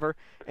 whatever.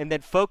 And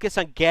then focus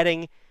on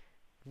getting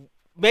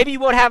maybe you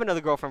won't have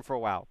another girlfriend for a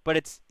while,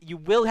 but you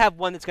will have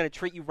one that's going to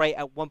treat you right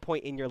at one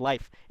point in your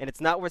life, and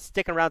it's not worth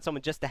sticking around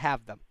someone just to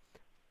have them.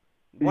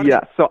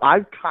 So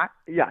I've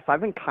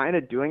been kind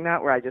of doing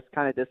that where I just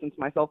kind of distance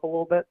myself a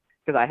little bit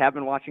because I have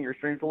been watching your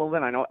streams a little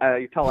bit. I know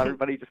you tell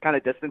everybody just kind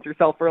of distance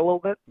yourself for a little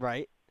bit.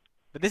 Right.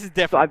 But this is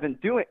different. So I've been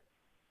doing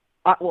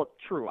well,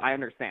 true, I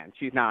understand.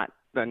 She's not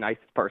the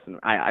nicest person.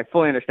 I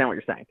fully understand what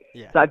you're saying.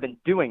 Yeah. So I've been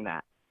doing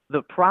that.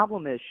 The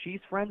problem is she's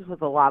friends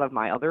with a lot of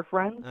my other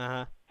friends.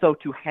 Uh-huh. So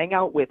to hang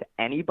out with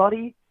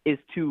anybody is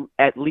to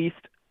at least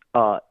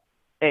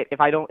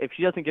if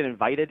she doesn't get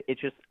invited, it's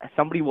just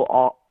somebody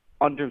will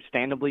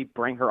understandably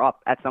bring her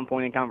up at some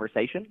point in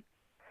conversation.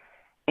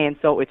 And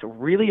so it's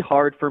really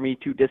hard for me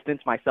to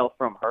distance myself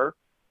from her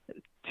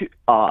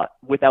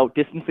without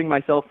distancing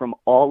myself from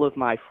all of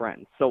my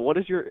friends. So what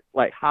is your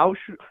how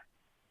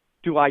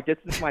do I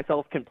distance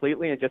myself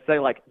completely and just say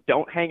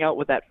don't hang out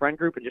with that friend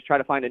group and just try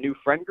to find a new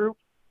friend group?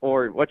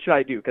 Or what should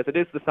I do? Because it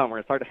is the summer.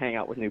 It's hard to hang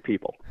out with new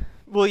people.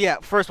 Well, yeah.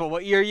 First of all,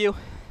 what year are you?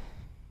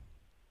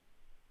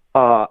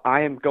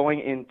 I am going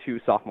into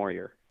sophomore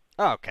year.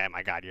 Oh, okay,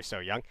 my God, you're so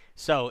young.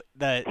 So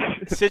the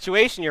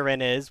situation you're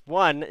in is,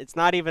 one, this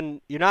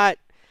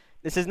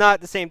is not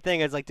the same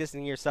thing as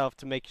distancing yourself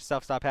to make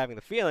yourself stop having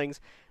the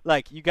feelings.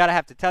 You gotta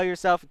have to tell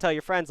yourself and tell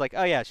your friends,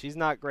 oh yeah, she's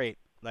not great.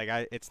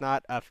 It's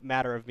not a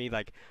matter of me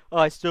oh,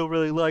 I still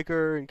really like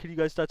her, and can you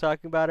guys start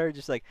talking about her?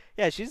 Just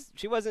yeah, she's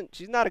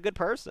not a good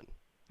person.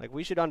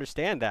 We should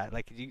understand that.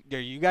 Are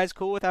you guys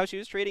cool with how she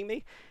was treating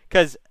me?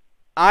 Because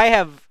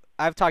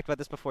I've talked about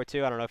this before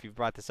too. I don't know if you've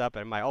brought this up.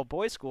 In my old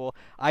boys' school,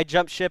 I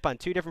jumped ship on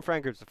 2 different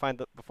friend groups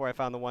before I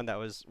found the one that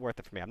was worth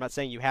it for me. I'm not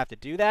saying you have to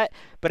do that,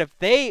 but if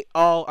they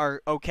all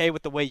are okay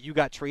with the way you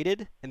got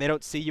treated and they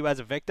don't see you as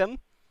a victim,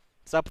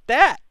 what's up with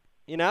that?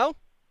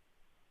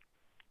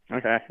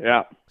 Okay,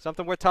 yeah.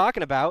 Something worth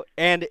talking about.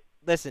 And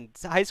listen,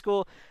 high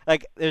school,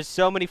 there's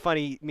so many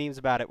funny memes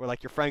about it where,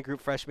 your friend group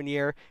freshman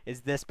year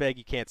is this big.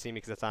 You can't see me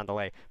because it's on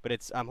delay, but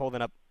I'm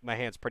holding up my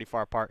hands pretty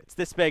far apart. It's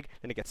this big,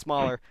 then it gets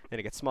smaller, then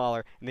it gets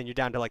smaller, and then you're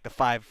down to, the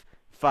five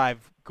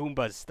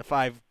Goombas, the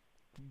 5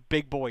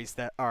 big boys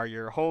that are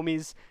your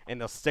homies, and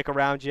they'll stick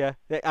around you.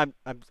 I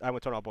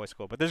went to an all-boys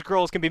school, but there's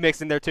girls can be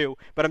mixed in there too,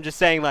 but I'm just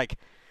saying,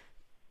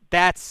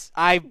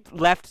 I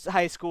left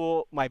high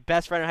school. My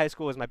best friend in high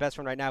school is my best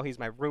friend right now. He's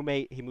my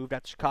roommate. He moved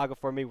out to Chicago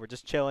for me. We're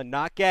just chilling.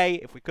 Not gay.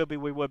 If we could be,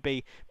 we would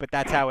be. But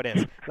that's how it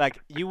is.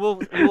 You will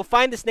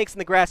find the snakes in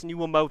the grass and you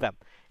will mow them.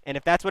 And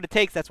if that's what it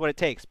takes, that's what it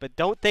takes. But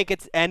don't think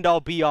it's end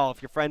all be all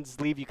if your friends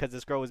leave you because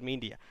this girl was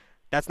mean to you.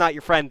 That's not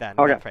your friend then.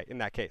 Okay. In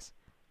that case.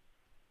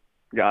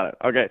 Got it.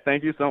 Okay.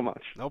 Thank you so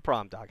much. No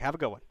problem, dog. Have a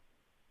good one.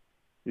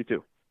 You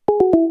too.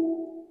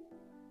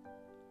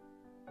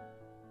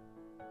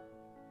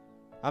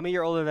 I'm a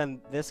year older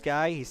than this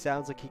guy. He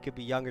sounds like he could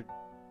be younger.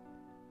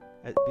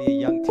 Be a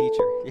young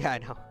teacher. Yeah, I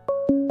know.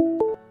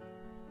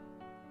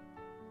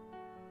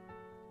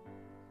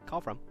 Call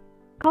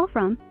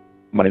from.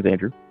 My name's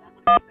Andrew.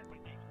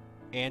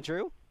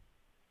 Andrew?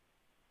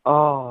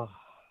 Oh,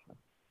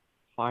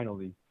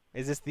 finally.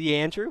 Is this the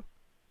Andrew?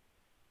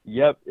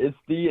 Yep, it's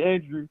the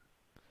Andrew.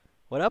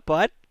 What up,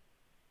 bud?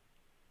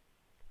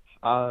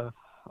 A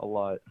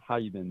lot. How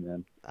you been,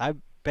 man? I've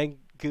been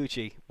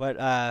Gucci. What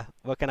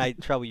can I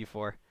trouble you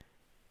for?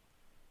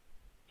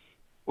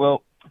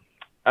 Well,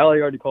 Allie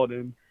already called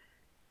in.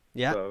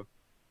 Yeah. So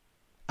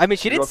I mean,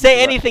 she didn't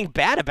say anything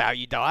bad about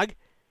you, dog.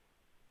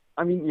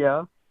 I mean,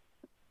 yeah.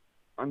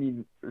 I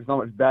mean, there's not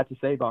much bad to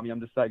say about me. I'm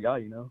just that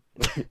guy,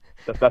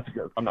 That's a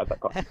joke. I'm not that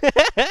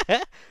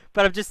guy.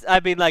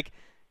 But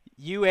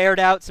you aired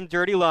out some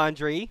dirty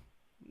laundry.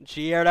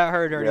 She aired out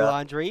her dirty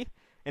laundry.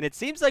 And it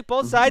seems like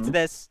both sides of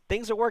this,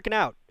 things are working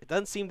out. It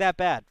doesn't seem that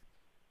bad.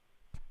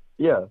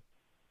 Yeah.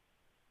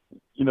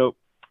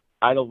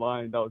 I had a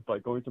line that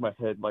was going through my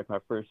head when I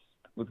first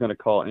was going to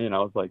call in. I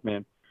was like,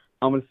 man,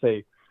 I'm going to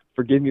say,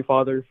 forgive me,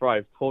 Father, for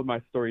I've told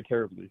my story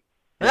terribly.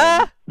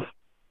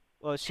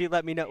 Well, she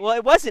let me know. Well,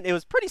 it wasn't. It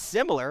was pretty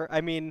similar. I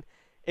mean,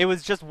 it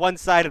was just one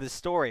side of the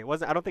story. It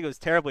wasn't. I don't think it was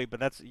terribly,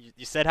 but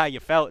you said how you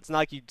felt. It's not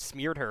like you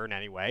smeared her in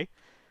any way.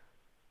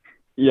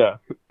 Yeah.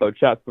 So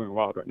chat's going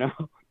wild right now.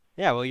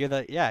 Yeah. Well, you're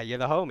the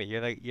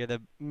homie. You're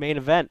the main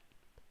event.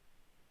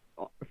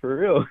 For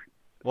real.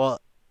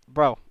 Well,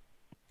 bro,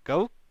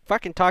 go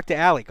fucking talk to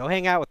Allie. Go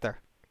hang out with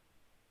her.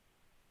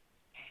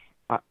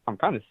 I'm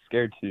kind of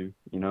scared to,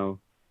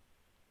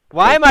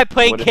 Why am I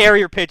playing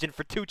carrier pigeon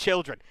for 2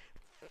 children?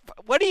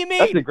 What do you mean?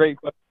 That's a great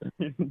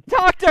question.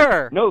 Talk to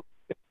her. No.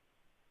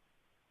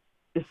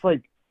 It's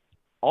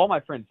all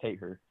my friends hate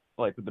her.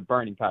 With the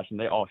burning passion,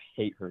 they all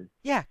hate her.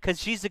 Yeah,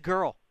 because she's a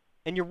girl.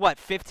 And you're what,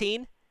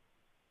 15?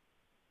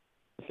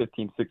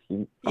 15,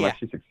 16. I'm Yeah.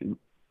 actually 16.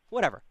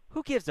 Whatever.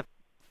 Who cares?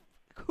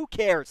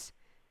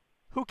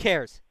 Who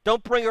cares?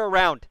 Don't bring her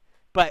around.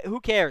 But who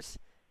cares?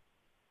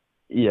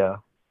 Yeah.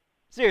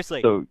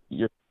 Seriously. So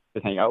you're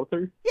to hang out with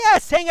her?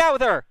 Yes, hang out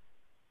with her.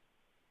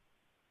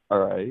 All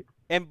right.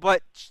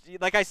 But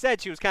like I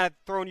said, she was kind of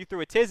throwing you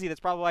through a tizzy. That's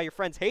probably why your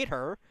friends hate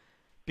her,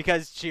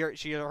 because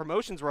her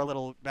emotions were a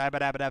little bad,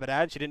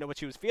 and she didn't know what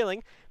she was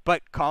feeling.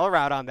 But call her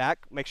out on that.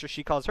 Make sure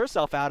she calls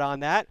herself out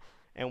on that,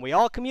 and we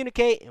all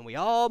communicate and we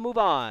all move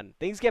on.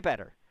 Things get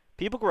better.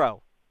 People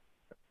grow.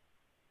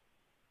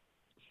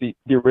 See,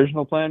 the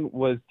original plan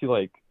was to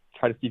like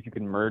try to see if you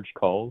can merge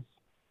calls.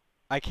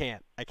 I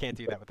can't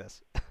do that with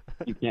this.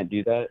 You can't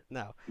do that?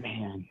 No.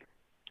 Man.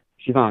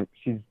 She's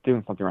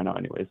doing something right now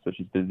anyway, so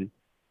she's busy.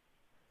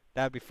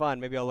 That would be fun.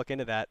 Maybe I'll look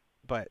into that.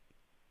 But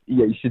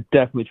yeah, you should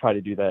definitely try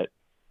to do that.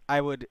 I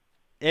would,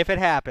 if it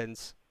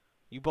happens,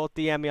 you both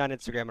DM me on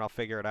Instagram and I'll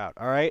figure it out.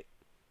 All right?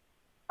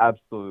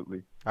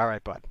 Absolutely. All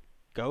right, bud.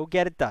 Go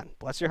get it done.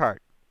 Bless your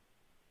heart.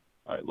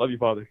 All right. Love you,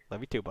 Father.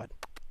 Love you too, bud.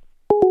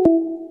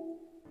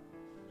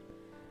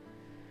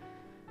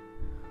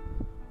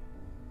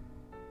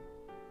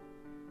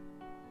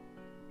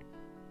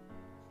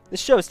 This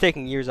show is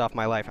taking years off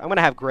my life. I'm going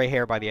to have gray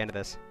hair by the end of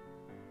this.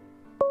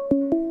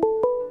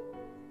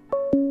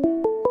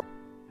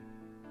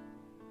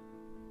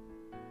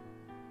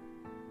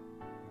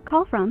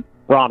 Call from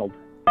Ronald.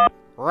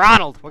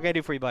 Ronald, what can I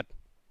do for you, bud?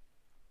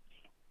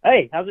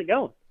 Hey, how's it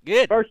going?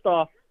 Good. First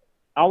off,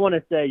 I want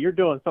to say you're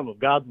doing some of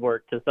God's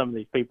work to some of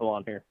these people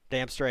on here.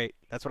 Damn straight.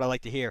 That's what I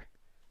like to hear.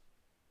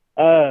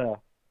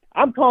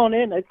 I'm calling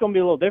in. It's going to be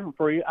a little different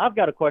for you. I've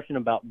got a question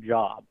about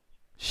jobs.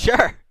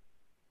 Sure.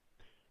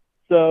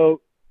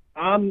 So,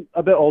 I'm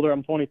a bit older.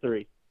 I'm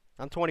 23.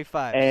 I'm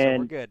 25, and, so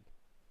we're good.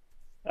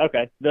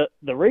 Okay.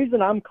 The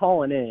reason I'm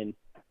calling in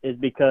is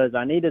because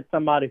I needed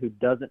somebody who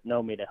doesn't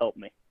know me to help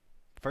me.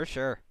 For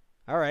sure.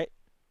 All right.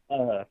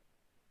 I'll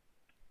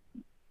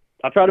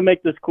try to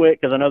make this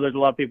quick because I know there's a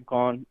lot of people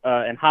calling.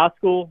 In high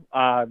school,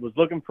 I was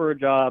looking for a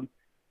job,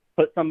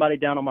 put somebody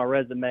down on my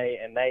resume,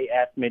 and they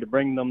asked me to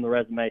bring them the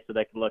resume so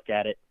they could look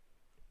at it.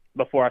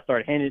 Before I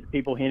started handing it to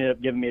people, he ended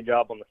up giving me a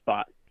job on the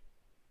spot.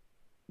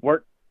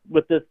 Worked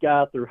with this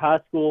guy through high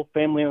school,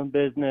 family-owned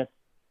business,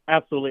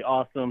 absolutely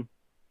awesome.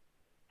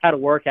 Had a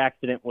work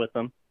accident with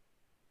him.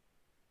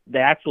 They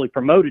actually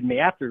promoted me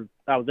after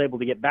I was able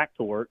to get back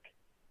to work.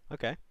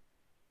 Okay.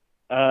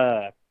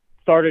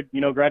 Started,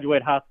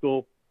 graduated high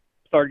school,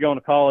 started going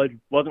to college,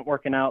 wasn't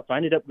working out, so I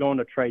ended up going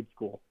to trade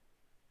school.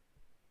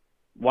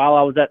 While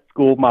I was at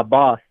school, my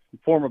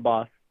former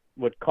boss,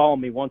 would call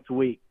me once a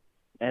week,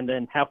 and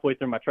then halfway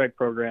through my trade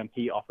program,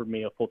 he offered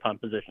me a full-time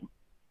position.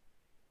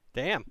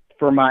 Damn.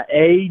 For my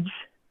age,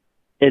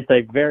 it's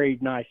a very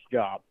nice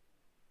job.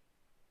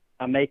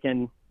 I'm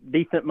making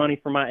decent money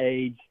for my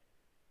age.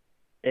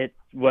 It's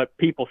what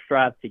people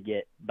strive to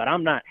get, but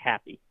I'm not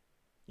happy.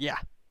 Yeah.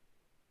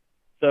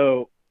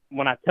 So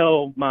when I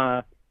tell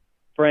my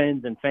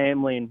friends and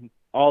family and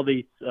all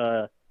these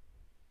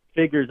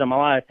figures in my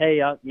life,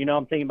 hey, I'm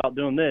thinking about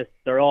doing this,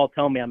 they're all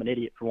telling me I'm an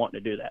idiot for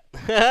wanting to do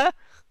that.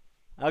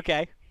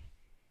 Okay.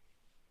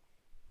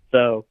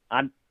 So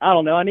I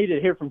don't know. I need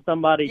to hear from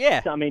somebody.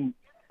 Yeah. I mean,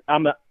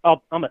 I'm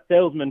a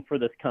salesman for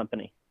this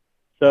company,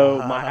 so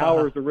my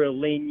hours are real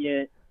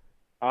lenient.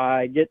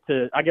 I get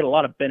a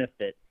lot of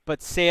benefits.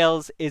 But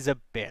sales is a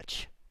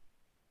bitch.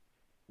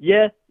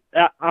 Yes,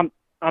 I'm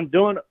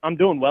doing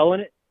well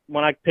in it.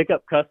 When I pick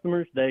up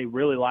customers, they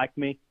really like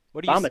me.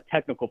 I'm a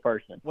technical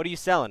person. What are you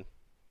selling?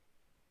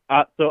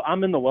 So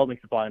I'm in the welding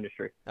supply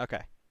industry.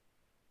 Okay.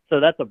 So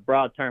that's a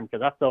broad term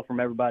because I sell from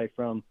everybody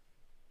from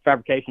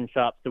fabrication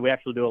shops to we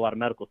actually do a lot of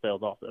medical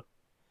sales also.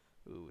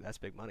 Ooh, that's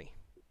big money.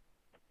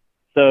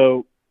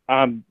 So,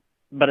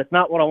 but it's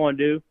not what I want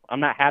to do. I'm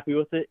not happy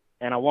with it,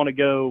 and I want to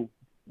go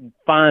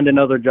find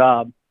another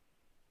job.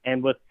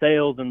 And with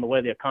sales and the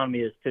way the economy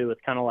is too,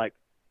 it's kind of like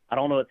I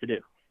don't know what to do.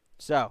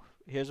 So,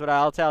 here's what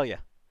I'll tell you.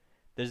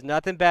 There's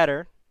nothing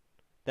better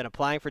than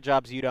applying for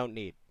jobs you don't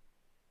need.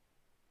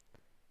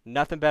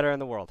 Nothing better in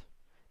the world.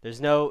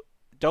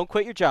 Don't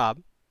quit your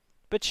job,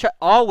 but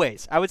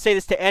always, I would say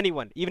this to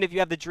anyone, even if you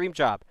have the dream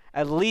job,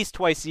 at least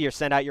twice a year,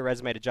 send out your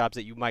resume to jobs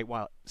that you might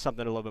want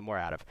something a little bit more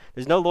out of.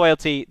 There's no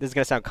loyalty. This is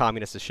going to sound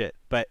communist as shit,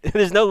 but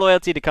there's no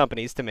loyalty to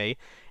companies, to me,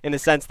 in the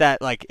sense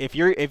that, like, if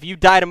you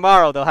die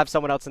tomorrow, they'll have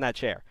someone else in that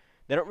chair.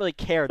 They don't really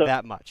care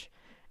that much.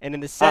 And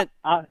in the sense...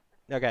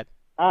 Okay.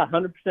 I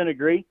 100%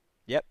 agree.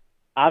 Yep.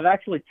 I've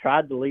actually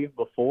tried to leave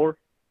before,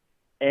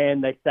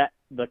 and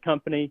the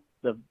company,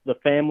 the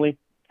family,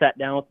 sat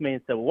down with me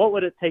and said, well, what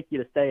would it take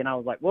you to stay? And I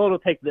was like, well, it'll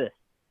take this.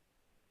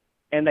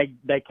 And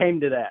they came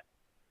to that.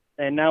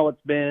 And now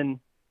it's been,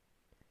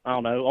 I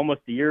don't know,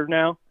 almost a year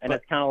now. And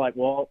it's kind of like,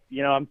 well,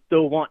 I'm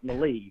still wanting to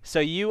leave.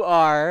 So you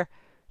are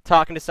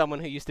talking to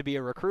someone who used to be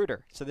a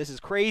recruiter. So this is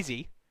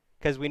crazy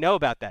because we know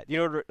about that. You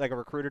know what like a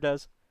recruiter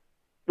does?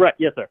 Right.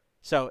 Yes, sir.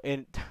 So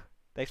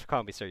thanks for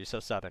calling me, sir. You're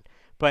so Southern.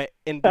 But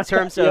in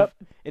terms of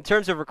in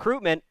terms of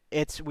recruitment,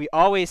 we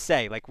always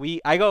say, like,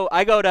 I go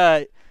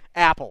to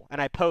Apple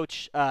and I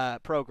poach a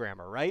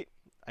programmer, right?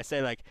 I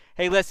say, like,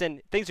 hey, listen,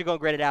 things are going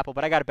great at Apple,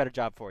 but I got a better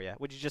job for you.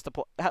 Would you just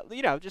apply,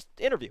 just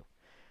interview?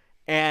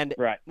 And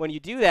when you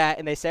do that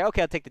and they say,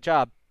 okay, I'll take the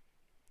job,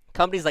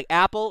 companies like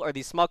Apple or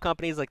these small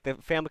companies like the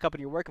family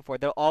company you're working for,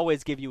 they'll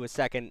always give you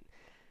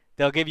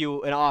they'll give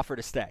you an offer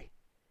to stay.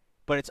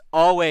 But it's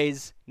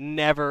always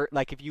never,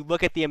 like, if you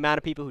look at the amount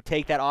of people who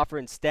take that offer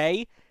and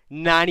stay,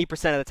 90%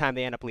 of the time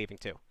they end up leaving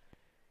too.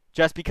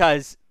 Just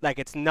because, like,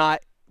 it's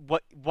not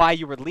why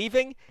you were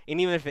leaving, and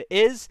even if it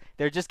is,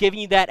 they're just giving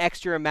you that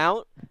extra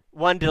amount,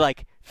 one, to,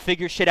 like,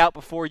 figure shit out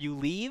before you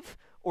leave,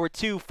 or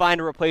two, find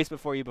a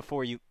replacement for you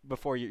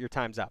before your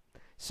time's up.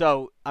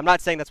 So I'm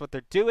not saying that's what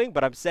they're doing,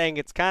 but I'm saying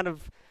it's kind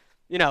of,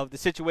 you know, the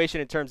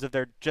situation in terms of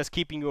they're just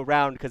keeping you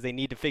around because they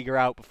need to figure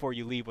out before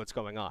you leave what's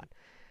going on.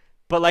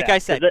 But like I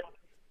said,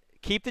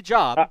 keep the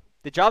job.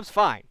 The job's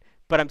fine.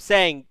 But I'm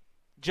saying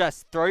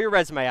just throw your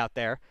resume out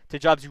there to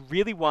jobs you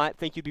really want,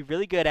 think you'd be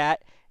really good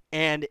at,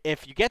 and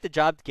if you get the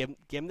job, give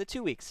them the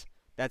 2 weeks.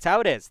 That's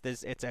how it is.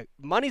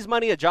 Money's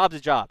money, a job's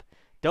a job.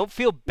 Don't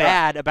feel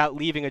bad about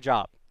leaving a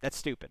job. That's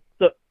stupid.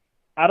 So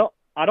I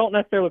don't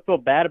necessarily feel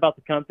bad about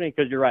the company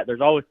because you're right.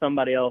 There's always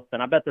somebody else,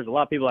 and I bet there's a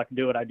lot of people that can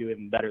do what I do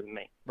even better than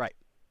me. Right.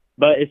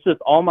 But it's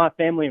just all my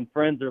family and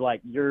friends are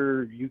like,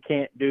 you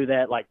can't do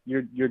that. Like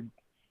you're,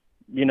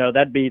 you know,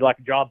 that'd be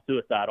like job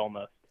suicide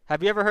almost.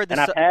 Have you ever heard this?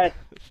 And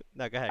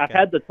No, go ahead. I've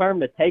had the term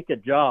to take a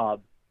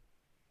job,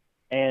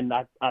 and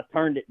I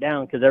turned it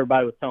down because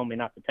everybody was telling me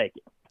not to take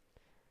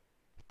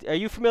it. Are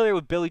you familiar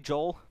with Billy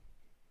Joel?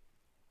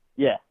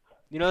 Yeah.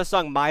 You know the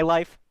song My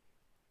Life?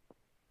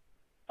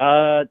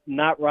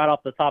 Not right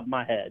off the top of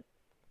my head.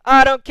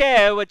 I don't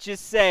care what you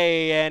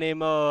say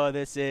anymore.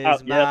 This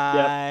is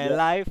my yep.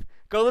 life.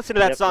 Go listen to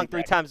that song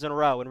 3 times in a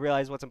row and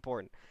realize what's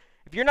important.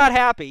 If you're not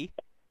happy,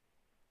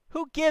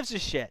 who gives a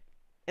shit?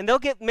 And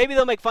maybe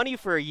they'll make fun of you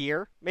for a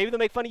year. Maybe they'll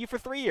make fun of you for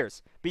 3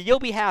 years. But you'll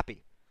be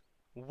happy.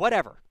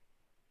 Whatever.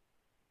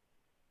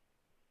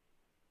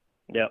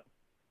 Yep.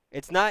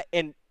 It's not,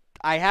 and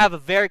I have a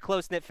very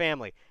close-knit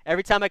family.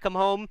 Every time I come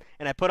home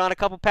and I put on a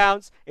couple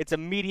pounds, it's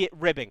immediate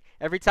ribbing.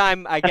 Every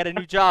time I get a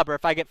new job or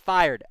if I get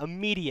fired,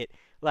 immediate,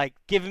 like,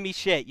 giving me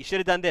shit. You should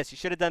have done this. You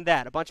should have done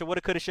that. A bunch of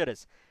woulda, coulda,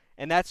 shouldas.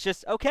 And that's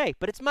just okay,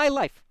 but it's my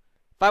life.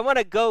 If I want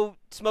to go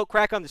smoke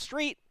crack on the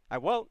street, I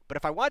won't. But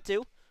if I want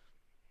to,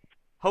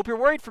 hope you're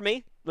worried for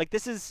me. Like,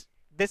 this is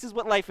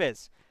what life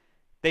is.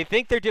 They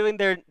think they're doing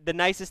the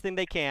nicest thing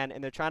they can,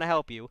 and they're trying to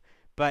help you.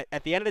 But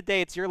at the end of the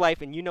day, it's your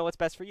life, and you know what's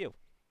best for you.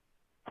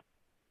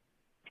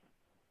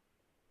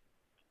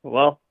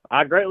 Well,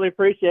 I greatly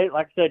appreciate.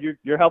 Like I said,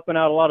 you're helping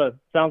out a lot of,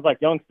 sounds like,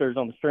 youngsters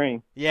on the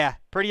stream. Yeah,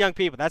 pretty young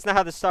people. That's not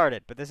how this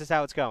started, but this is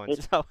how it's going.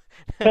 So,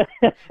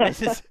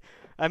 this is,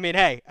 I mean,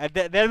 hey,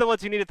 they're the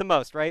ones who need it the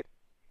most, right?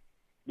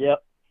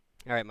 Yep.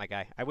 All right, my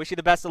guy. I wish you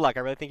the best of luck. I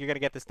really think you're going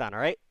to get this done, all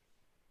right?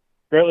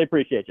 Greatly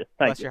appreciate you.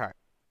 Thank Bless you. your heart.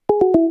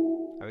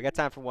 All right, we got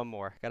time for one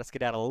more. Got to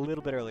skedaddle a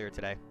little bit earlier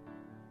today.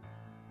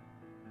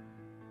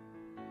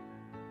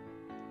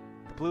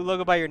 The blue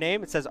logo by your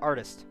name, it says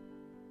artist.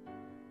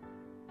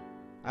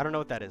 I don't know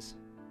what that is.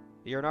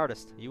 You're an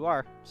artist. You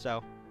are,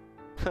 so.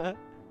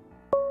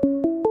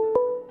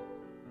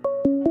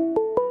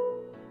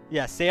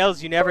 Yeah,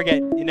 sales, you never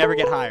get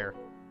higher.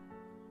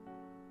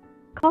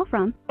 Call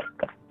from.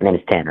 My name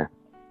is Tanner.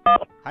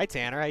 Hi,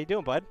 Tanner. How you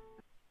doing, bud?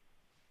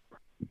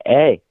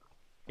 Hey.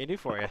 What can I do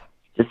for you?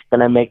 Just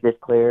gonna make this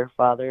clear,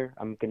 Father.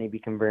 I'm gonna be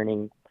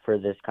converting for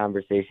this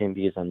conversation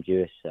because I'm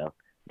Jewish, so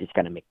just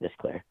gonna make this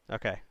clear.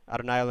 Okay.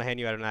 Adonai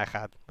Eloheinu Adonai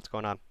Echad. What's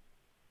going on?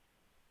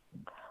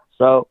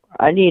 So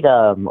I need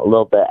a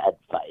little bit of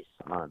advice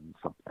on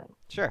something.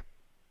 Sure.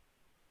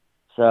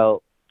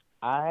 So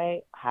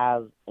I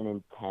have an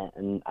intent,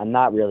 and I'm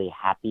not really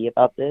happy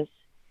about this.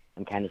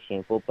 I'm kind of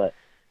shameful, but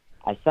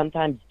I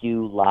sometimes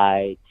do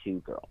lie to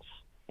girls,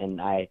 and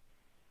I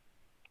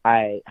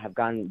have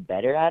gotten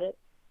better at it,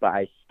 but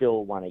I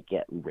still want to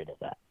get rid of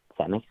that. Does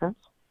that make sense?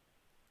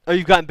 Oh,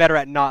 you've gotten better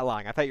at not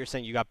lying. I thought you were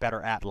saying you got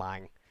better at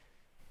lying.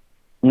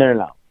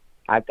 No.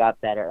 I've got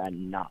better at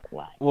not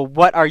lying. Well,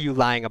 what are you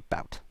lying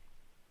about?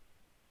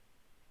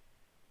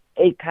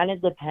 It kind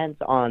of depends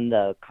on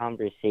the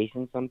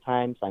conversation.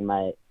 Sometimes I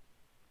might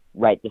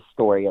write the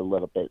story a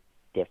little bit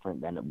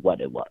different than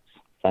what it was.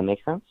 Does that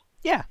make sense?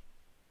 Yeah.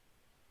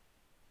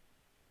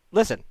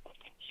 Listen.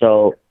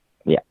 So,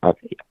 yeah.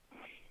 Okay.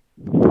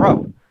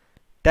 Bro,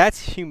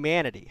 that's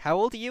humanity. How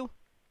old are you?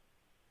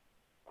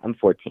 I'm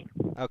 14.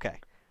 Okay.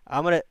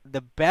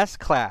 The best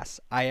class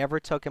I ever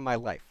took in my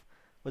life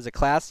was a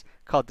class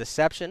called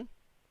Deception,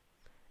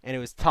 and it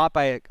was taught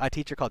by a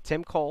teacher called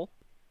Tim Cole,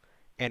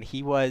 and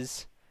he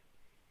was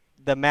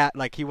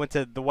he went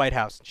to the White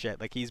House and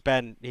shit. Like, he's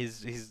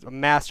a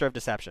master of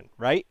deception,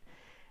 right?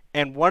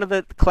 And one of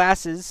the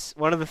classes,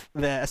 one of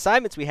the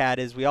assignments we had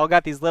is we all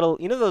got these little,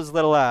 those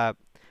little,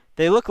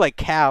 they look like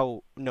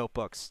cow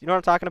notebooks. You know what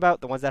I'm talking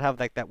about? The ones that have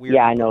like that weird.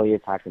 Yeah, I know what you're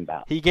talking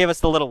about. He gave us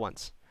the little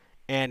ones,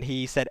 and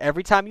he said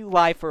every time you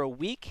lie for a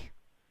week,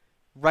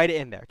 write it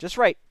in there. Just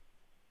write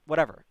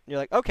whatever. And you're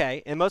like,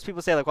 okay. And most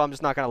people say like, well, I'm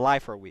just not gonna lie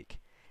for a week.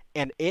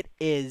 And it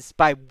is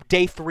by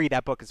day 3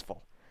 that book is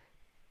full.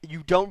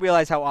 You don't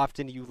realize how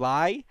often you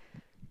lie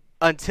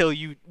until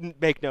you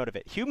make note of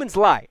it. Humans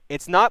lie.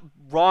 It's not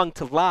wrong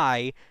to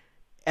lie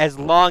as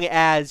long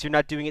as you're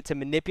not doing it to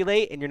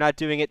manipulate and you're not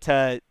doing it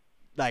to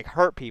like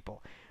hurt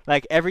people.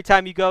 Like every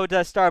time you go to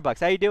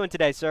Starbucks, how you doing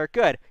today, sir?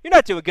 Good. You're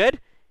not doing good.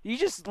 You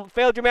just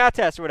failed your math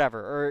test or whatever,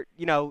 or,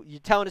 you know, you're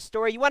telling a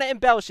story. You want to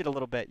embellish it a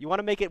little bit. You want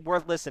to make it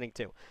worth listening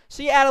to.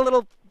 So you add a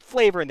little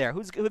flavor in there.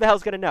 Who the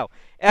hell's going to know?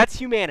 That's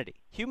humanity.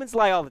 Humans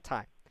lie all the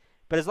time.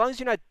 But as long as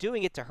you're not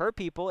doing it to hurt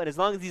people, and as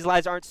long as these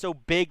lies aren't so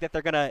big that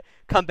they're going to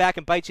come back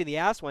and bite you in the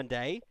ass one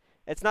day,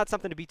 it's not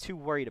something to be too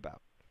worried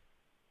about.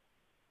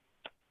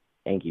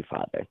 Thank you,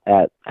 Father.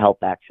 That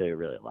helped actually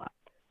really a lot.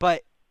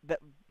 But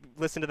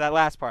listen to that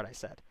last part I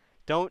said.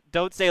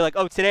 Don't say like,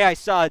 oh, today I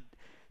saw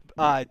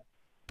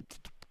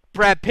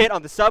Brad Pitt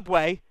on the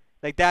subway.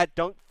 Like that.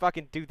 Don't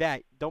fucking do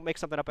that. Don't make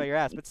something up out your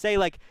ass. But say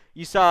like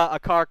you saw a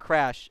car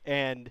crash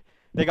and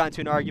they got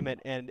into an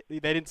argument and they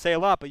didn't say a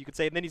lot, but you could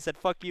say, and then he said,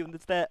 fuck you, and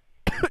it's that.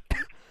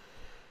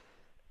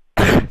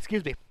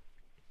 Excuse me.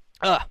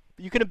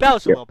 You can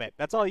embellish a little bit.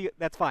 That's all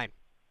that's fine.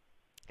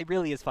 It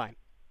really is fine.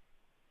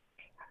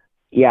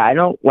 Yeah, I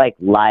don't like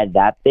lie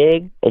that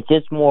big. It's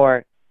just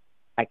more,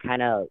 I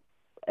kind of,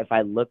 if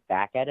I look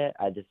back at it,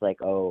 I just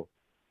like, oh,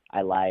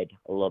 I lied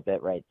a little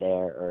bit right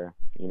there, or,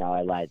 you know,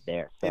 I lied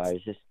there. So I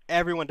was just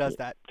everyone does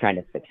that. Trying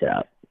to fix it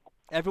up.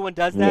 Everyone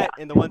does that,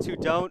 and the ones who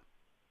don't,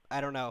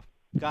 I don't know.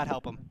 God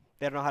help them.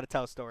 They don't know how to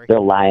tell a story. They're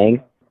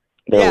lying.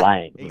 They're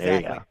lying. Exactly.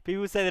 There you go.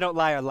 People who say they don't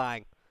lie are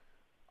lying.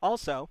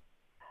 Also,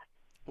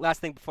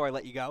 last thing before I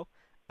let you go,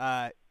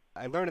 I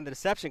learned in the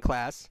deception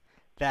class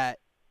that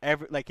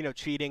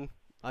cheating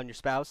on your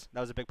spouse,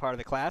 that was a big part of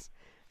the class.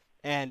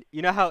 And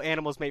you know how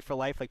animals mate for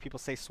life? Like people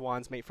say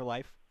swans mate for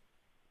life?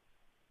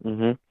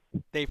 Mm-hmm.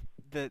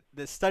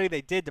 The study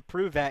they did to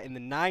prove that in the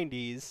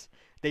 90s,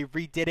 they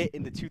redid it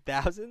in the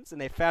 2000s, and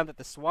they found that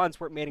the swans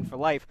weren't mating for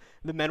life.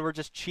 The men were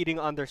just cheating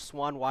on their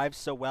swan wives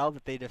so well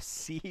that they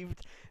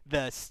deceived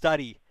the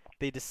study.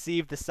 They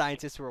deceived the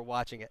scientists who were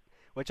watching it,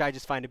 which I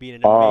just find to be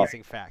an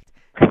amazing fact.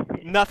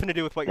 Nothing to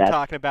do with what you're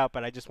talking about,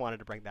 but I just wanted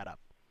to bring that up.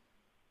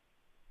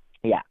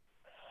 Yeah.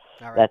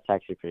 All right. That's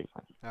actually pretty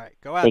fun. All right.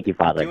 Go out. Thank you,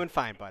 Father. You're doing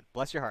fine, bud.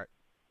 Bless your heart.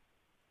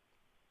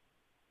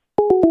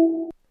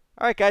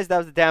 All right, guys. That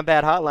was the Down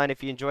Bad Hotline.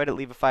 If you enjoyed it,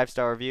 leave a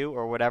 5-star review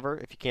or whatever.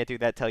 If you can't do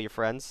that, tell your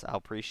friends. I'll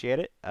appreciate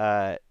it.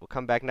 We'll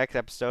come back next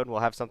episode, and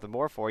we'll have something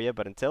more for you.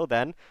 But until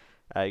then,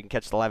 you can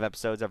catch the live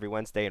episodes every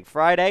Wednesday and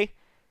Friday.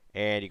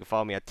 And you can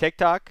follow me on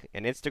TikTok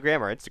and Instagram.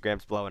 Our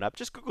Instagram's blowing up.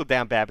 Just Google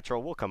Down Bad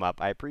Patrol. We'll come up.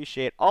 I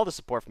appreciate all the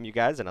support from you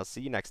guys, and I'll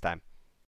see you next time.